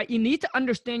market, all right? You need to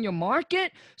understand your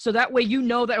market so that way you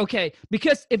know that, okay,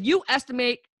 because if you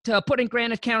estimate to put in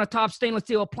granite countertop stainless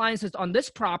steel appliances on this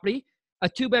property, a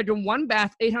 2-bedroom,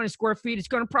 1-bath, 800 square feet, it's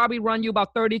going to probably run you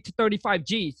about 30 to 35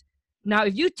 G's. Now,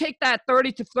 if you take that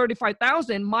 30 to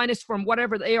 35,000 minus from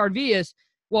whatever the ARV is,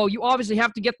 well, you obviously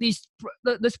have to get this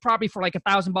property for like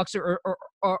 $1,000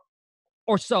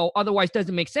 or so. Otherwise, it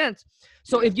doesn't make sense.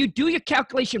 So if you do your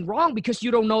calculation wrong because you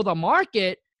don't know the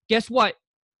market, guess what?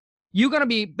 You're going to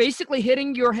be basically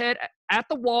hitting your head at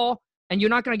the wall, and you're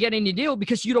not going to get any deal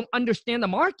because you don't understand the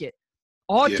market.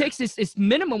 All it takes is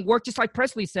minimum work, just like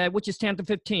Presley said, which is 10 to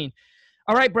 15.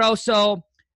 All right, bro. So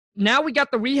now we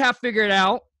got the rehab figured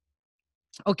out.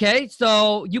 Okay,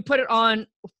 so you put it on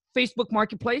Facebook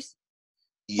Marketplace?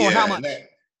 For how much?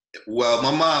 Well,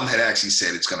 my mom had actually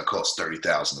said it's going to cost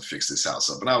 $30,000 to fix this house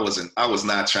up, and I was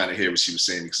not trying to hear what she was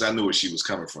saying because I knew where she was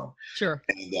coming from. Sure.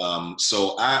 And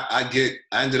so I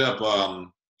ended up.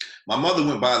 My mother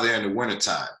went by there in the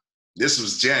wintertime. This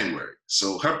was January,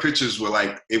 so her pictures were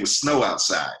like it was snow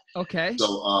outside. Okay.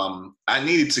 So I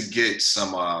needed to get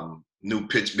some new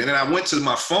pictures. And then I went to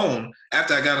my phone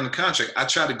after I got on the contract. I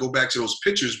tried to go back to those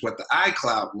pictures, but the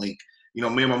iCloud link, me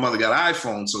and my mother got an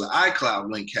iPhone, so the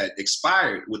iCloud link had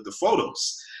expired with the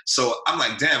photos. So I'm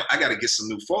like, damn, I got to get some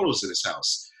new photos of this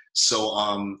house. So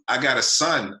I got a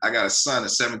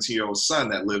 17-year-old son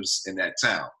that lives in that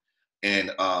town.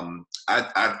 And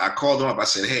I called him up. I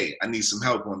said, hey, I need some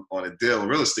help on a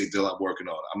real estate deal I'm working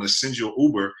on. I'm going to send you an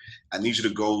Uber. I need you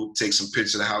to go take some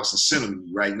pictures of the house and send them to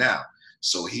me right now.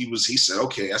 So he said,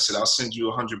 okay. I said, I'll send you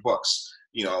 $100.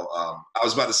 I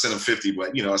was about to send him 50,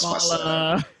 but it's my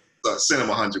son. So I sent him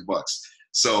 $100.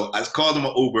 So I called him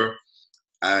an Uber.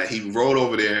 He rode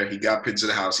over there. He got pictures of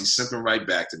the house. He sent them right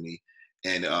back to me.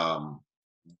 And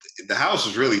the house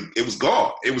was really, it was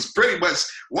gone. It was pretty much,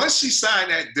 once she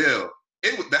signed that deal,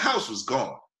 the house was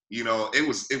gone. You know, it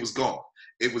was gone.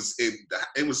 It was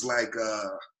like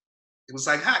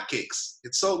hotcakes.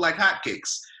 It sold like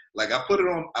hotcakes. Like I put it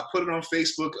on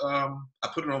Facebook. I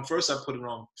put it on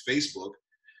Facebook.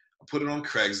 I put it on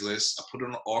Craigslist. I put it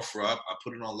on OfferUp. I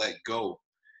put it on Let Go.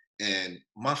 And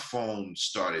my phone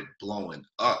started blowing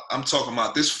up. I'm talking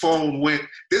about this phone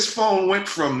went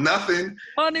from nothing.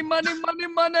 Money.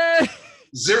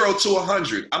 0 to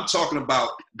 100. I'm talking about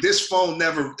this phone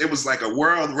it was like a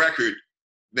world record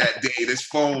that day. This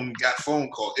phone got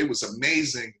phone call. It was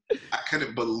amazing. I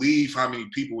couldn't believe how many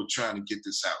people were trying to get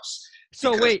this house.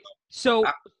 So wait,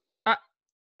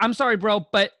 I'm sorry, bro,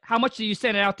 but how much did you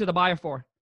send it out to the buyer for?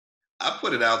 I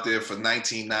put it out there for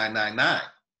 $19,999.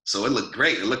 So it looked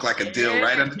great. It looked like a deal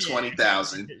right under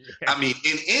 $20,000. I mean,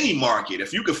 in any market,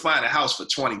 if you could find a house for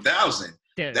 $20,000,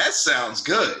 that sounds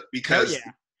good, because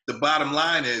the bottom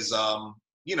line is,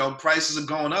 you know, prices are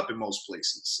going up in most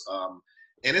places.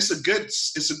 And it's a good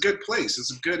place.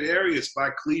 It's a good area. It's by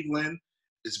Cleveland.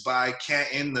 It's by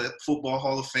Canton, the Football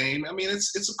Hall of Fame. I mean,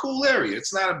 it's a cool area.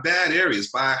 It's not a bad area.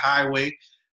 It's by a highway.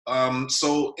 I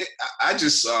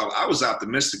was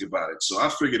optimistic about it. So I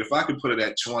figured if I could put it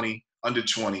at 20, under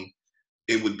 20,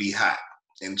 it would be hot.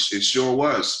 And it sure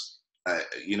was.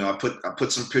 You know, I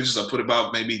put some pictures. I put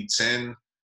about maybe 10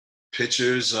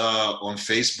 pictures on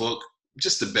Facebook.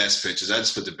 Just the best pictures. I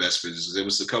just put the best pictures. There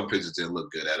was a couple pictures that didn't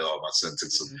look good at all. My son took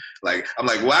some. I'm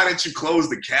like, why didn't you close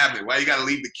the cabinet? Why you got to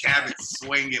leave the cabinet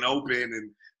swinging open?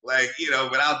 And like, you know,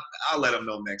 but I'll let him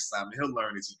know next time. And he'll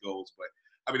learn as he goes. But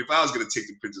I mean, if I was going to take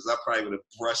the pictures, I probably would have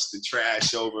brushed the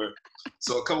trash over.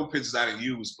 So a couple pictures I didn't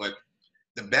use, but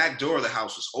the back door of the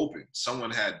house was open.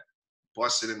 Someone had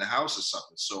busted in the house or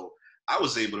something. So I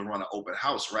was able to run an open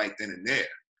house right then and there,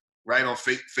 right on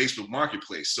Facebook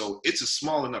Marketplace. So it's a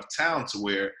small enough town to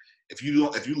where if you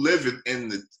live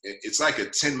it's like a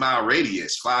 10-mile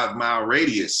radius, 5-mile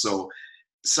radius. So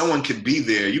someone could be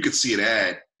there. You could see an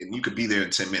ad and you could be there in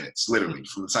 10 minutes, literally,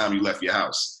 from the time you left your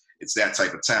house. It's that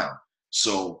type of town.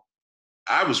 So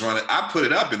I put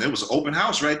it up and there was an open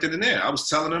house right then and there. I was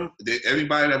telling them,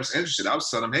 everybody that was interested, I was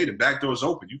telling them, hey, the back door is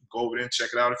open. You can go over there and check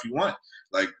it out if you want.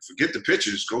 Like, forget the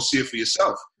pictures. Go see it for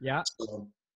yourself. Yeah. So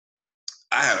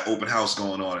I had an open house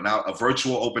going on, and a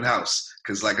virtual open house.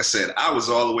 Because like I said, I was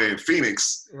all the way in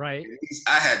Phoenix. Right.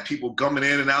 I had people coming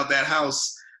in and out that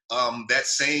house that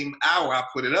same hour I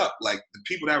put it up. Like, the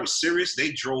people that were serious,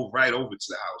 they drove right over to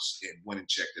the house and went and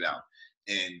checked it out.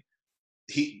 And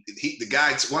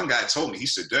one guy told me, he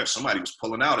said, Dev, somebody was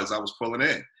pulling out as I was pulling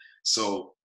in.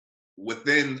 So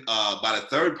within about a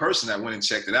third person that went and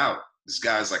checked it out, this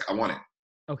guy's like, I want it.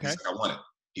 Okay. He's like, I want it.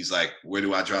 He's like, where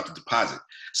do I drop the deposit?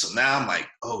 So now I'm like,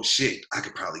 oh shit, I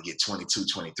could probably get 22,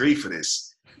 23 for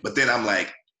this. But then I'm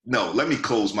like, no, let me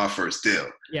close my first deal.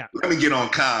 Yeah. Let me get on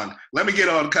Kong. Let me get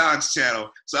on Kong's channel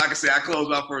so I can say I closed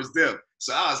my first deal.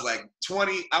 So I was like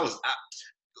 20.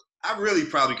 I really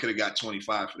probably could have got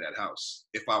 25 for that house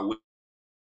if I would.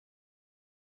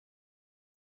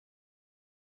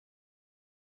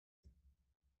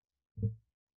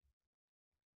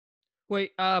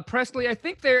 Wait, Presley, I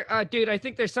think I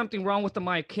think there's something wrong with the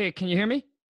mic. Hey, can you hear me?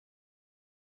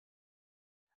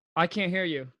 I can't hear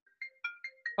you.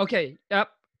 Okay, yep,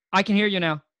 I can hear you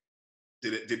now.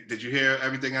 Did you hear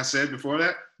everything I said before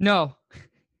that? No.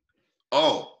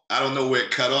 Oh, I don't know where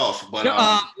it cut off, but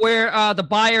where the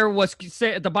buyer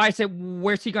said,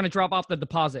 where's he gonna drop off the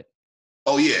deposit?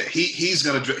 Oh yeah, he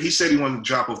said he wanted to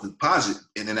drop off the deposit,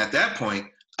 and then at that point,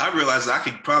 I realized I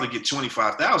could probably get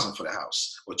 25,000 for the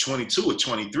house, or 22 or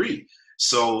 23.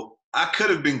 So I could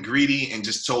have been greedy and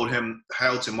just held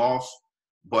him off,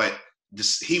 but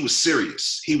he was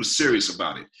serious. He was serious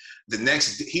about it.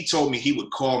 He told me he would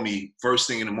call me first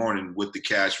thing in the morning with the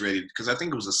cash ready, because I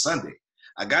think it was a Sunday.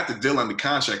 I got the deal under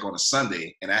contract on a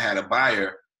Sunday, and I had a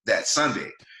buyer that Sunday.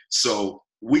 So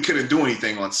we couldn't do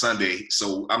anything on Sunday.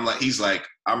 So he's like,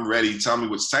 I'm ready. Tell me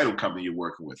which title company you're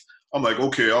working with. I'm like,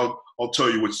 okay, I'll tell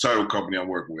you which title company I'm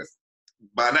working with.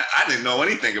 But I didn't know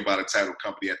anything about a title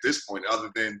company at this point, other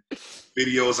than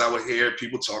videos I would hear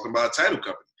people talking about a title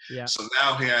company. Yeah. So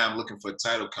now here I am looking for a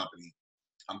title company.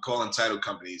 I'm calling title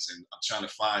companies and I'm trying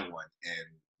to find one. And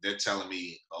they're telling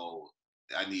me, oh,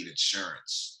 I need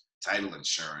insurance, title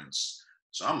insurance.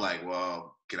 So I'm like,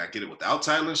 well, can I get it without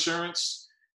title insurance?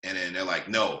 And then they're like,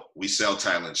 no, we sell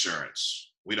title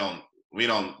insurance. We don't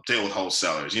deal with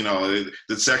wholesalers. You know,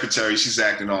 the secretary, she's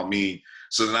acting all mean.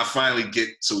 So then I finally get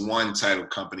to one title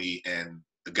company and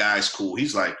the guy's cool.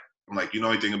 He's like, I'm like, you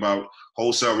know anything about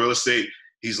wholesale real estate?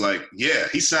 He's like, yeah.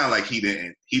 He sounded like he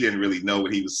didn't really know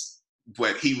what he was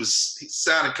but he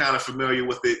sounded kind of familiar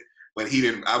with it, but he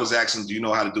didn't. I was asking, do you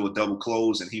know how to do a double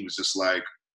close? And he was just like,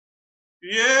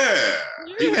 yeah.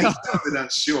 He sounded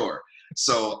unsure.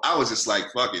 So I was just like,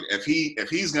 fuck it. If he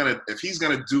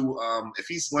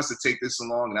wants to take this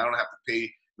along and I don't have to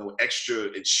pay no extra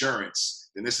insurance,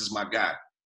 then this is my guy.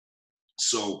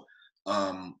 So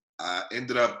I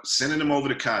ended up sending him over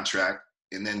the contract,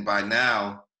 and then by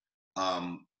now,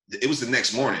 it was the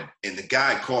next morning, and the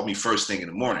guy called me first thing in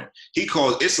the morning. He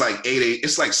called. It's like 8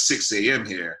 it's like 6 a.m.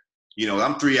 here. You know,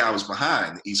 I'm 3 hours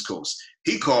behind the East Coast.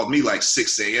 He called me like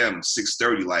 6 a.m.,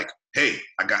 6:30, like, hey,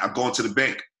 I'm going to the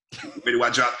bank. Where do I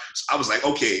drop? So I was like,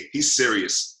 okay, he's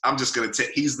serious. I'm just gonna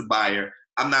take. He's the buyer.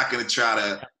 I'm not gonna try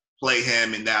to play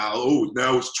him. And now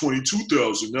it's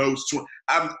 22,000. Now it's 20.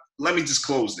 Let me just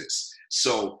close this.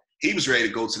 So he was ready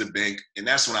to go to the bank, and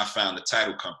that's when I found the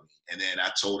title company. And then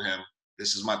I told him,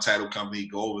 this is my title company.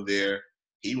 Go over there.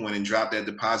 He went and dropped that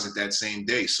deposit that same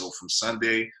day. So from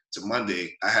Sunday to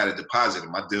Monday, I had a deposit,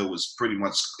 and my deal was pretty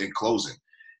much in closing.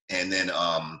 And then,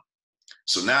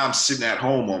 so now I'm sitting at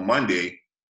home on Monday,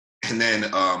 and then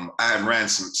I ran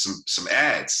some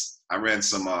ads. I ran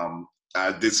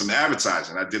I did some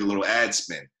advertising. I did a little ad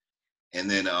spin, and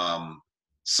then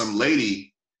some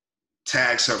lady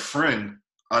tags her friend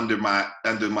under my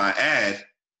ad,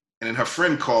 and then her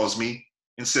friend calls me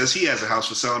and says he has a house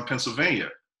for sale in Pennsylvania.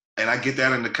 And I get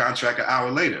that in the contract an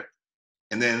hour later.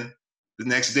 And then the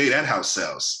next day, that house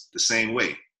sells the same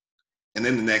way. And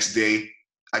then the next day,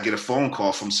 I get a phone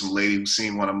call from some lady who's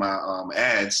seen one of my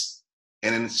ads,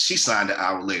 and then she signed an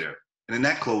hour later. And then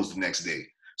that closed the next day.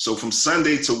 So from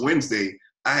Sunday to Wednesday,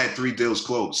 I had 3 deals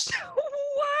closed.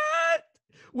 What?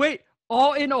 Wait,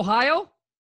 all in Ohio?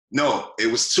 No, it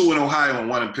was 2 in Ohio and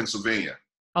 1 in Pennsylvania.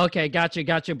 Okay,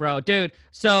 gotcha, bro. Dude,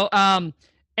 so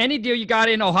any deal you got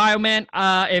in Ohio, man,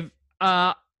 if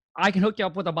I can hook you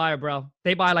up with a buyer, bro.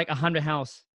 They buy like 100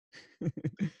 house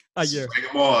a year.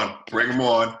 Bring them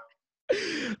on.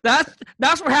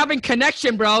 That's for having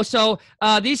connection, bro. So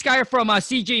these guys are from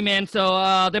CG, man.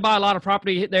 So they buy a lot of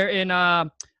property. They're in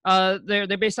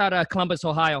they're based out of Columbus,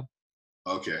 Ohio.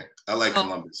 Okay, I like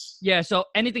Columbus. Yeah, so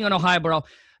anything in Ohio, bro.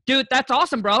 Dude, that's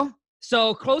awesome, bro.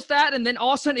 So close that, and then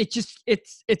all of a sudden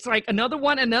it's like another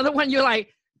one. You're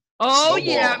like, oh snowball.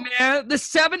 Yeah, man, the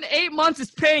 7-8 months is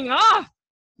paying off.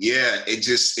 Yeah, it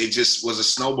just was a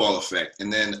snowball effect.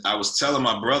 And then I was telling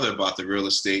my brother about the real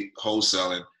estate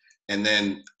wholesaling, and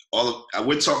then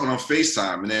we're talking on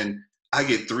FaceTime, and then I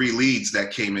get 3 leads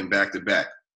that came in back to back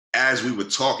as we were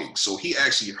talking. So he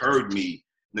actually heard me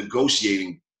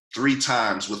negotiating 3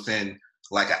 times within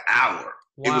like an hour.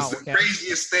 Wow, it was the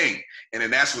craziest thing. And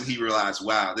then that's when he realized,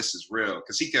 wow, this is real.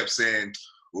 Because he kept saying,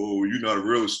 oh, you're not in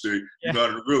real estate. You're not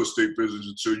in the real estate business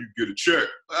until you get a check.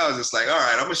 I was just like, all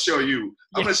right, I'm going to show you.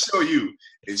 I'm going to show you.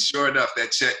 And sure enough,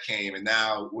 that check came. And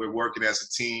now we're working as a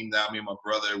team. Now me and my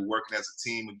brother are working as a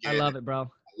team again. I love it, bro. I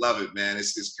love it, man.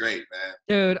 It's great, man.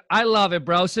 Dude, I love it,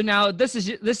 bro. So now this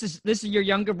is your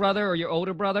younger brother or your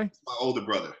older brother? It's my older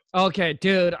brother. Okay,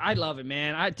 dude. I love it,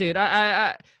 man.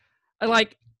 I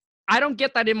like, I don't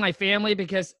get that in my family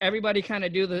because everybody kind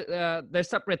of do their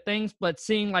separate things, but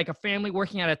seeing like a family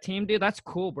working at a team, dude, that's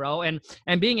cool, bro. And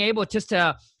being able just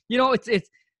to, you know,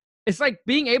 it's like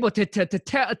being able to get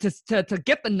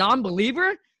the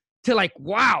non-believer to like,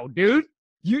 wow, dude,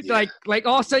 you like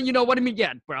all of a sudden, you know what I mean?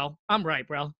 Yeah, bro, I'm right,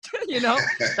 bro. You know,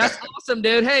 that's awesome,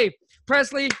 dude. Hey,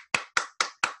 Presley,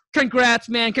 congrats,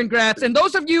 man. Congrats. And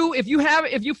those of you, if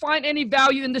you find any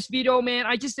value in this video, man,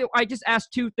 I just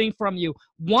asked 2 things from you.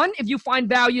 1, if you find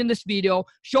value in this video,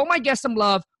 show my guest some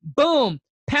love. Boom.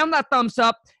 Pound that thumbs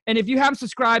up. And if you haven't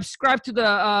subscribed, subscribe to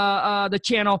the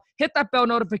channel. Hit that bell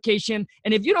notification.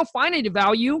 And if you don't find any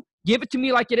value, give it to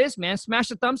me like it is, man. Smash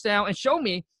the thumbs down and show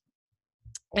me.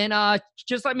 And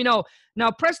just let me know.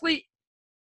 Now, Presley,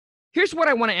 here's what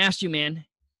I want to ask you, man.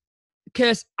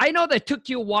 Because I know that it took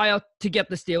you a while to get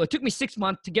this deal. It took me 6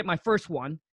 months to get my first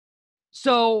one.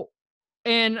 So,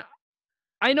 and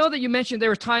I know that you mentioned there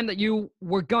was time that you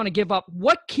were going to give up.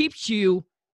 What keeps you,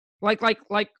 like,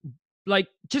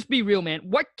 just be real, man.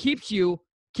 What keeps you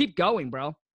keep going,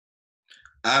 bro?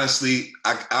 Honestly,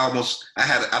 I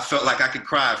felt like I could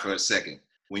cry for a second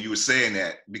when you were saying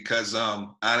that because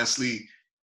honestly,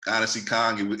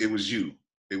 Kong, it was you.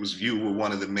 It was you were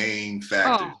one of the main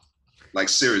factors. Oh. Like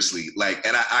seriously, like,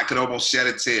 and I could almost shed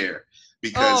a tear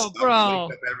because I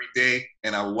wake up every day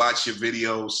and I watch your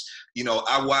videos. You know,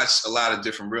 I watch a lot of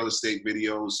different real estate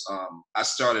videos. I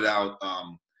started out,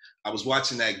 I was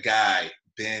watching that guy,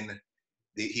 Ben,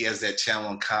 he has that channel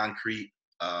on Concrete.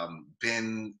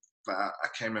 Ben, I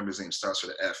can't remember his name, starts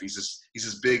with an F. He's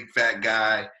this big fat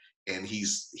guy. and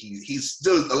he's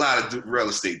does a lot of real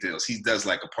estate deals. He does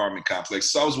like apartment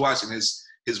complex. So I was watching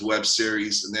his web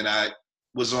series, and then I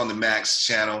was on the Max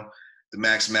channel, the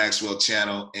Max Maxwell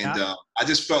channel, and I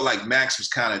just felt like Max was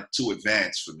kind of too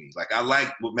advanced for me. Like, I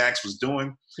liked what Max was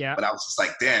doing, but I was just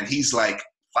like, damn, he's like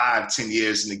 5-10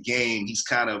 years in the game. He's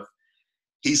kind of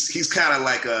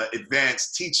like a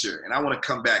advanced teacher, and I want to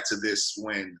come back to this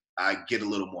when I get a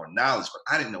little more knowledge, but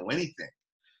I didn't know anything.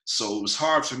 So it was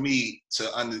hard for me to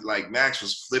like, Max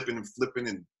was flipping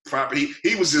and property.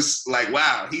 He was just like,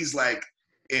 wow, he's like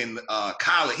in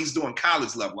college. He's doing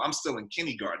college level. I'm still in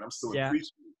kindergarten. I'm still in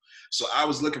preschool. So I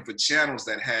was looking for channels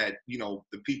that had, you know,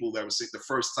 the people that were the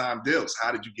first time deals.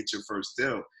 How did you get your first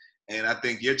deal? And I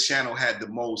think your channel had the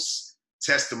most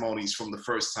testimonies from the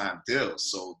first time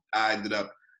deals. So I ended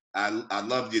up, I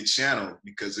loved your channel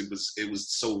because it was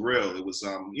so real. It was,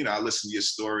 you know, I listened to your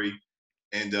story,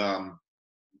 and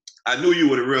I knew you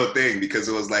were the real thing because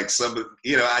it was like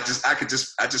you know, I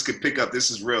just could pick up, this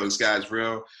is real. This guy's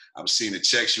real. I was seeing the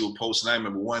checks you were posting. I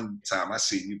remember one time I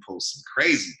seen you post some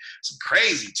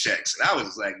crazy checks. And I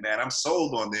was like, man, I'm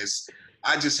sold on this.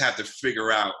 I just have to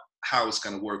figure out how it's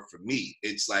going to work for me.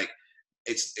 It's like,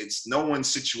 it's no one's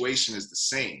situation is the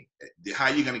same. How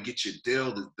you're going to get your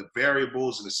deal, the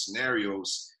variables and the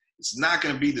scenarios, it's not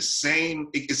going to be the same.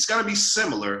 It's going to be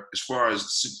similar as far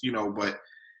as, you know, but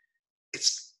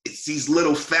it's these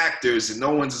little factors, and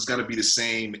no one's is going to be the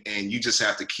same. And you just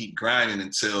have to keep grinding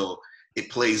until it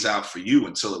plays out for you,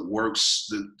 until it works.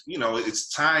 You know, it's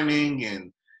timing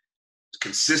and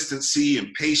consistency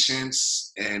and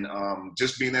patience, and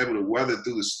just being able to weather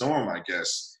through the storm, I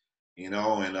guess, you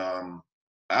know. And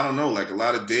I don't know, like, a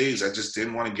lot of days I just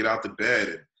didn't want to get out the bed,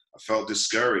 and I felt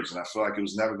discouraged, and I felt like it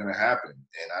was never going to happen.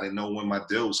 And I didn't know when my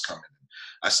deal was coming.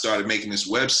 I started making this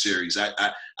web series.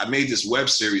 I made this web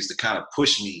series to kind of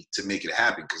push me to make it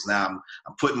happen, because now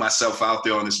I'm putting myself out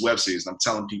there on this web series, and I'm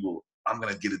telling people I'm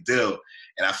going to get a deal.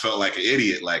 And I felt like an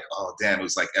idiot, like, oh, damn, it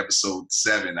was like episode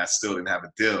 7. I still didn't have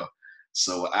a deal.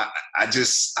 So I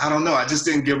don't know. I just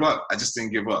didn't give up.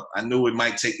 I knew it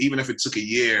might take, even if it took a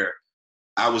year,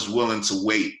 I was willing to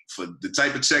wait for the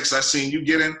type of checks I seen you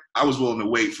getting. I was willing to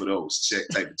wait for those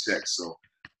type of checks. So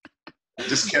I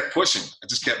just kept pushing.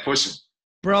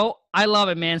 Bro, I love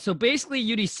it, man. So basically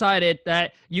you decided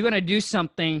that you're going to do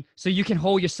something so you can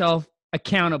hold yourself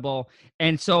accountable.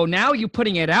 And so now you're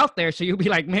putting it out there. So you'll be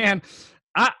like, man,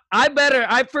 I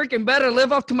freaking better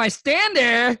live up to my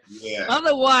standard. Yeah.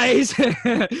 Otherwise,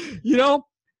 you know,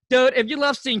 dude, if you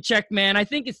love seeing check, man, I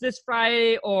think it's this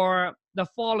Friday or the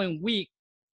following week.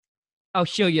 I'll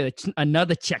show you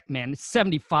another check, man. It's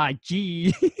 75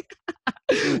 G.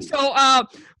 So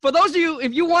for those of you,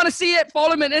 if you want to see it,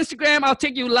 follow me on Instagram. I'll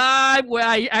take you live where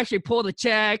I actually pull the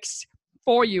checks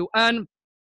for you. And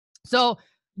so,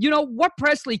 you know, what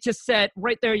Presley just said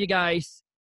right there, you guys,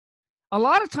 a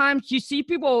lot of times you see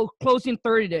people closing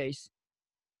 30 days,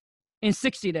 in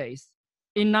 60 days,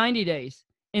 in 90 days,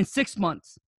 in 6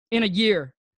 months, in a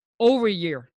year, over a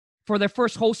year for their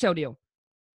first wholesale deal.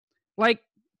 Like,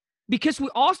 because we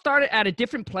all started at a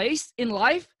different place in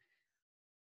life.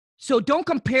 So don't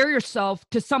compare yourself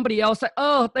to somebody else. Like,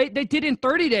 oh, they did in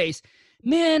 30 days.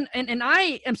 Man, and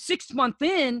I am 6 months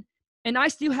in, and I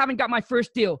still haven't got my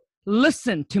first deal.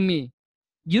 Listen to me.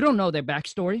 You don't know their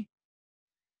backstory.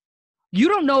 You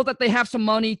don't know that they have some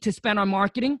money to spend on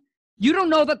marketing. You don't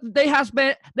know that they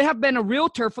have been a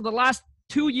realtor for the last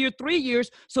 2 years, 3 years,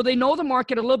 so they know the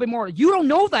market a little bit more. You don't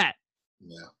know that.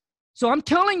 Yeah. So I'm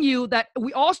telling you that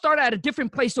we all start at a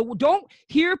different place. So don't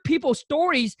hear people's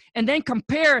stories and then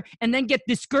compare and then get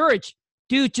discouraged.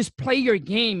 Dude, just play your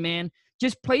game, man.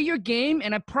 Just play your game.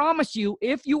 And I promise you,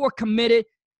 if you are committed,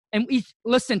 and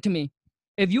listen to me,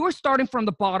 if you are starting from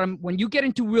the bottom, when you get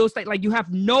into real estate, like you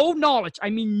have no knowledge, I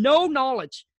mean, no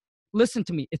knowledge, listen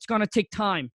to me, it's going to take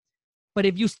time. But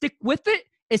if you stick with it,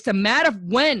 it's a matter of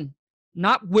when,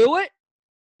 not will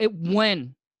it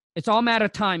when. It's all a matter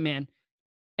of time, man.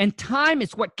 And time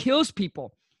is what kills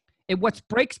people. It what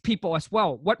breaks people as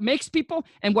well. What makes people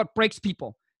and what breaks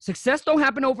people. Success don't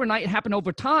happen overnight. It happen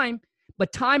over time.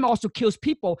 But time also kills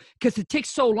people because it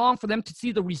takes so long for them to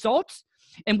see the results.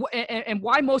 And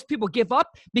why most people give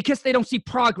up? Because they don't see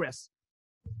progress.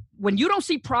 When you don't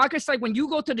see progress, like when you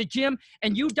go to the gym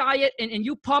and you diet and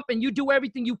you pump and you do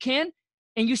everything you can,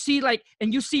 and you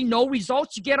see no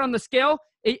results, you get on the scale,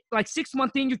 like 6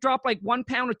 months in, you drop like 1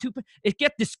 pound or 2 pounds, it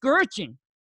gets discouraging.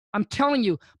 I'm telling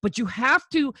you, but you have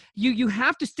to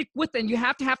stick with it, and you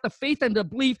have to have the faith and the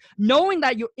belief, knowing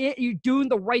that you're doing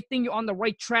the right thing, you're on the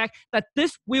right track, that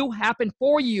this will happen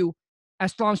for you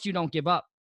as long as you don't give up.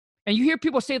 And you hear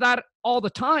people say that all the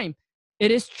time. It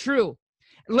is true.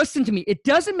 listen to me. It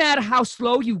doesn't matter how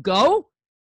slow you go.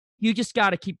 You just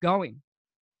got to keep going.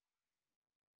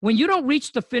 When you don't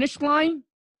reach the finish line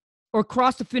or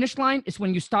cross the finish line is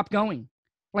when you stop going.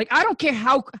 Like, I don't care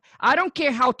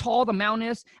how tall the mountain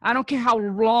is. I don't care how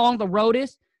long the road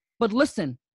is. But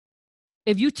listen,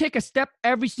 if you take a step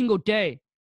every single day,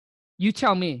 you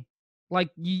tell me,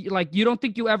 you don't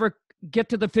think you ever get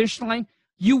to the finish line?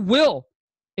 You will.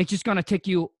 It's just going to take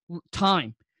you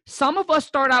time. Some of us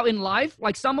start out in life,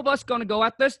 like some of us going to go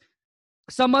at this.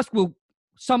 Some of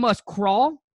us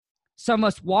crawl, some of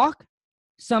us walk,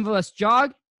 some of us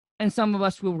jog, and some of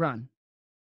us will run.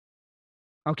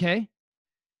 Okay?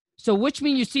 So which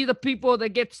means you see the people that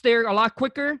gets there a lot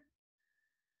quicker,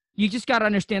 you just got to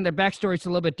understand their backstory is a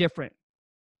little bit different.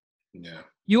 Yeah.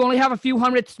 You only have a few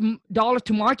 $100s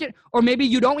to market, or maybe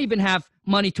you don't even have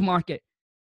money to market.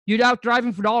 You're out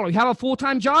driving for $1. You have a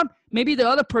full-time job. Maybe the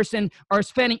other person are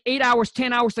spending 8 hours,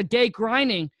 10 hours a day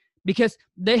grinding because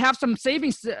they have some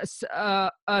savings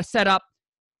set up.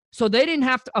 So they didn't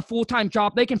have a full-time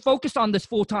job. They can focus on this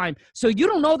full-time. So you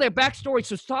don't know their backstory.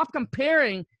 So stop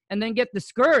comparing and then get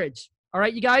discouraged. All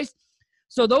right, you guys?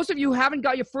 So those of you who haven't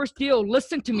got your first deal,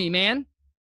 listen to me, man.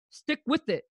 Stick with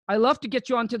it. I love to get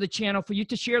you onto the channel for you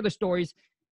to share the stories.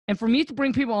 And for me to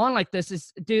bring people on like this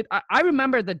is, dude, I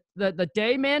remember the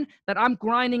day, man, that I'm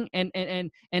grinding and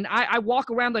I walk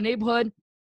around the neighborhood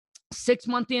 6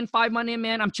 months in, 5 months in,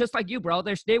 man. I'm just like you, bro.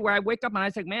 There's a day where I wake up and I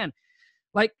say, man,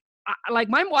 like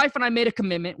my wife and I made a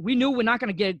commitment. We knew we're not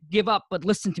going to give up, but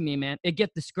listen to me, man. It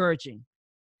gets discouraging.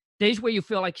 Days where you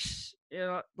feel like,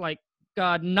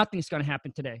 God, nothing's going to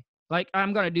happen today. Like,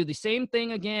 I'm going to do the same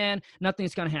thing again.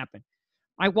 Nothing's going to happen.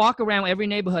 I walk around every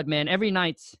neighborhood, man, every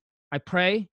night. I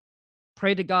pray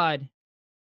to God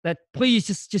that please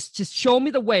just show me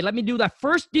the way. Let me do that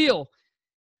first deal.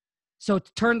 So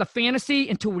to turn the fantasy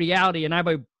into reality, and I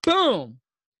go, boom.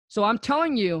 So I'm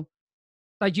telling you,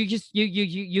 like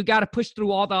you got to push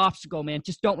through all the obstacle, man.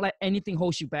 Just don't let anything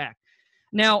hold you back.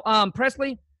 Now,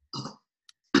 Presley,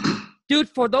 dude,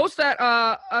 for those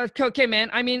that okay, man.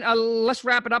 I mean, let's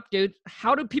wrap it up, dude.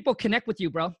 How do people connect with you,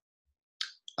 bro?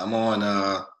 I'm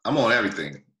on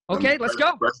everything. Okay, let's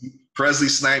go. Presley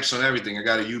Snipes on everything. I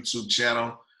got a YouTube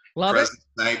channel. Love Presley it.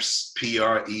 Snipes,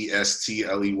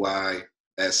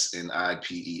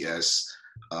 PrestleysNipes.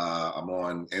 I'm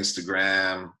on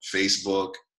Instagram,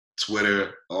 Facebook,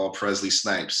 Twitter, all Presley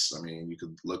Snipes. I mean, you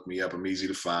can look me up. I'm easy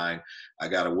to find. I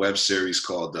got a web series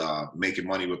called Making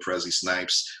Money with Presley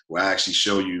Snipes, where I actually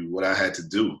show you what I had to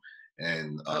do.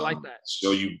 And I like that.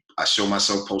 I show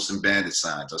myself posting bandit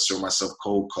signs. I show myself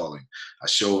cold calling. I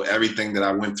show everything that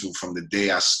I went through from the day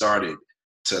I started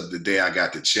to the day I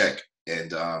got the check.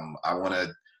 And I want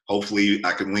to, hopefully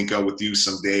I can link up with you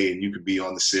someday and you could be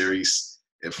on the series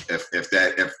if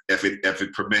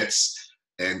it permits.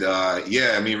 And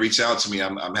yeah, I mean, reach out to me.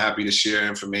 I'm happy to share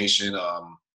information. I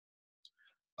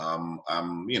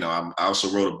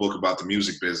also wrote a book about the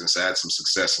music business. I had some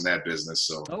success in that business.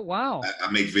 So oh, wow. I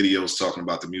make videos talking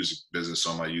about the music business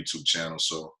on my YouTube channel.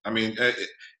 So, I mean,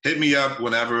 hit me up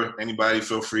whenever. Anybody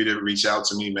feel free to reach out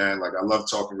to me, man. Like, I love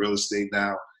talking real estate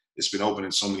now. It's been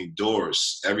opening so many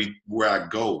doors. Everywhere I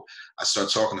go, I start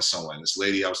talking to someone. This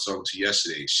lady I was talking to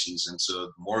yesterday, she's into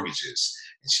mortgages.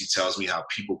 And she tells me how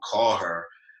people call her.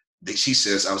 She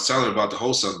says, I was telling her about the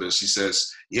wholesale business. She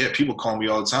says, yeah, people call me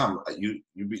all the time.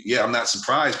 Yeah, I'm not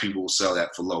surprised people will sell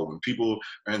that for low. When people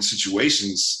are in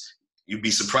situations, you'd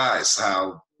be surprised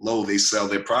how low they sell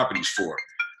their properties for.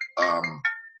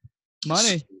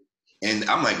 Money. And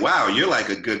I'm like, wow, you're like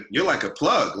a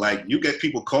plug. Like, you get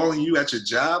people calling you at your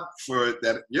job for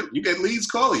that. You get leads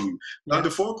calling you under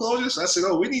foreclosures. I said,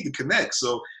 oh, we need to connect.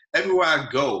 So everywhere I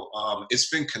go, it's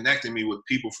been connecting me with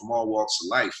people from all walks of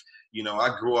life. You know,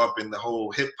 I grew up in the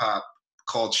whole hip hop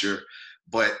culture,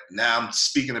 but now I'm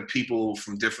speaking to people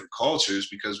from different cultures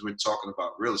because we're talking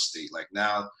about real estate. Like,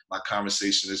 now my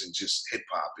conversation isn't just hip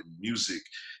hop and music.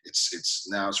 It's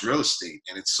now it's real estate,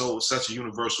 and it's such a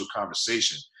universal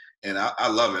conversation. And I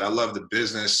love it. I love the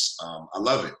business. I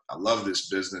love it. I love this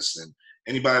business. And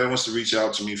anybody that wants to reach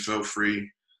out to me, feel free.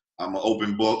 I'm an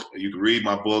open book. You can read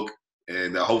my book.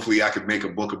 And hopefully I could make a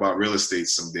book about real estate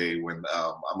someday when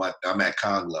I'm at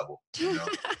Kong level. You know?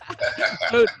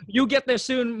 So you get there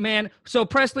soon, man. So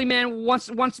Presley, man,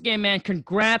 once again, man,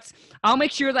 congrats. I'll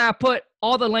make sure that I put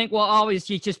all the link. Well,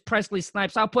 obviously just Presley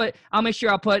Snipes. I'll make sure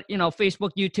I'll put,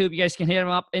 Facebook, YouTube. You guys can hit him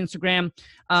up, Instagram.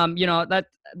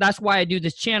 That's why I do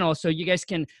this channel. So you guys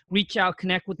can reach out,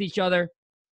 connect with each other.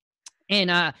 And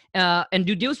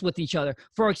do deals with each other.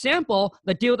 For example,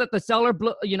 the deal that the seller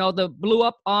blew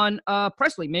up on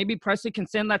Presley. Maybe Presley can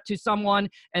send that to someone,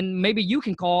 and maybe you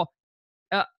can call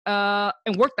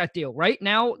and work that deal. Right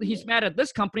now, he's mad at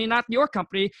this company, not your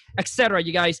company, etc.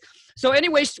 You guys. So,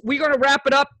 anyways, we're gonna wrap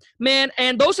it up, man.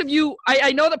 And those of you,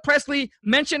 I know that Presley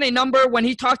mentioned a number when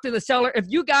he talked to the seller. If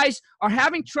you guys are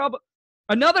having trouble,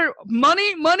 another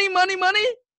money.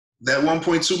 That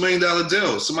 $1.2 million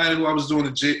deal. Somebody who I was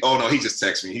doing oh no, he just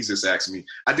texted me. He's just asking me.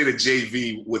 I did a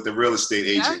JV with the real estate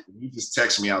agent. He just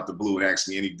texted me out the blue and asked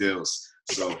me any deals.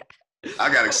 So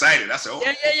I got excited. I said, oh.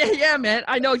 Yeah, man.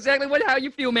 I know exactly how you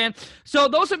feel, man. So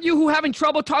those of you who having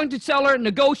trouble talking to seller,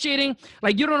 negotiating,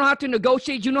 like you don't know how to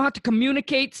negotiate, you know how to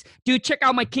communicate, dude, check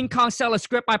out my King Kong seller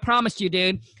script. I promise you,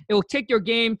 dude. It will take your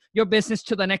game, your business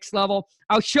to the next level.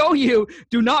 I'll show you.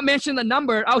 Do not mention the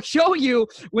number. I'll show you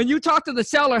when you talk to the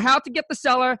seller, how to get the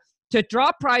seller to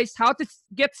drop price, how to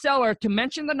get seller to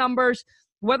mention the numbers,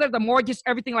 whether the mortgage,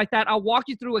 everything like that. I'll walk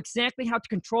you through exactly how to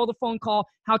control the phone call,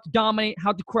 how to dominate,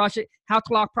 how to crush it, how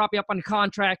to lock property up on the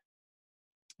contract.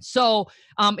 So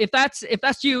if that's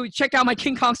you, check out my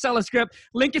King Kong seller script.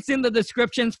 Link is in the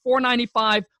descriptions.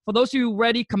 $4.95 for those of you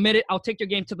ready, committed. I'll take your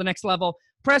game to the next level.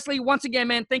 Presley, once again,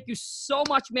 man, thank you so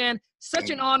much, man. Such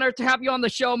an honor to have you on the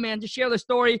show, man, to share the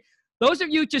story. Those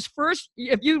of you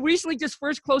if you recently just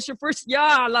closed your first,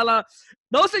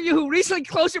 those of you who recently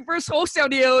closed your first wholesale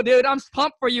deal, dude, I'm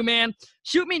pumped for you, man.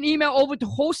 Shoot me an email over to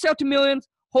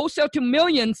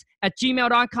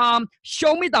wholesale2millions@gmail.com.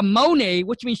 Show me the money,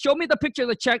 which means show me the picture of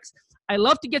the checks. I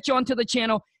love to get you onto the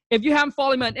channel. If you haven't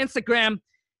followed me on Instagram,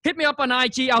 hit me up on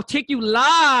IG. I'll take you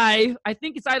live. I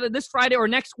think it's either this Friday or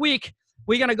next week.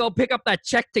 We're going to go pick up that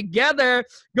check together.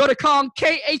 Go to Kong,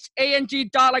 KHANG,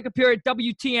 like a period,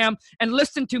 WTM, and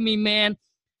listen to me, man.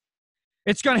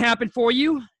 It's going to happen for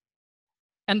you.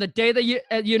 And the day that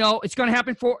it's going to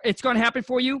happen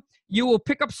for you, you will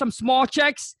pick up some small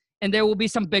checks and there will be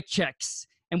some big checks.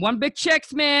 And one big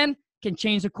checks, man, can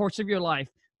change the course of your life.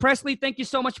 Presley, thank you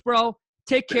so much, bro.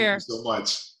 Take care. Thank you so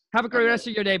much. Have a great rest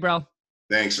of your day, bro.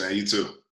 Thanks, man. You too.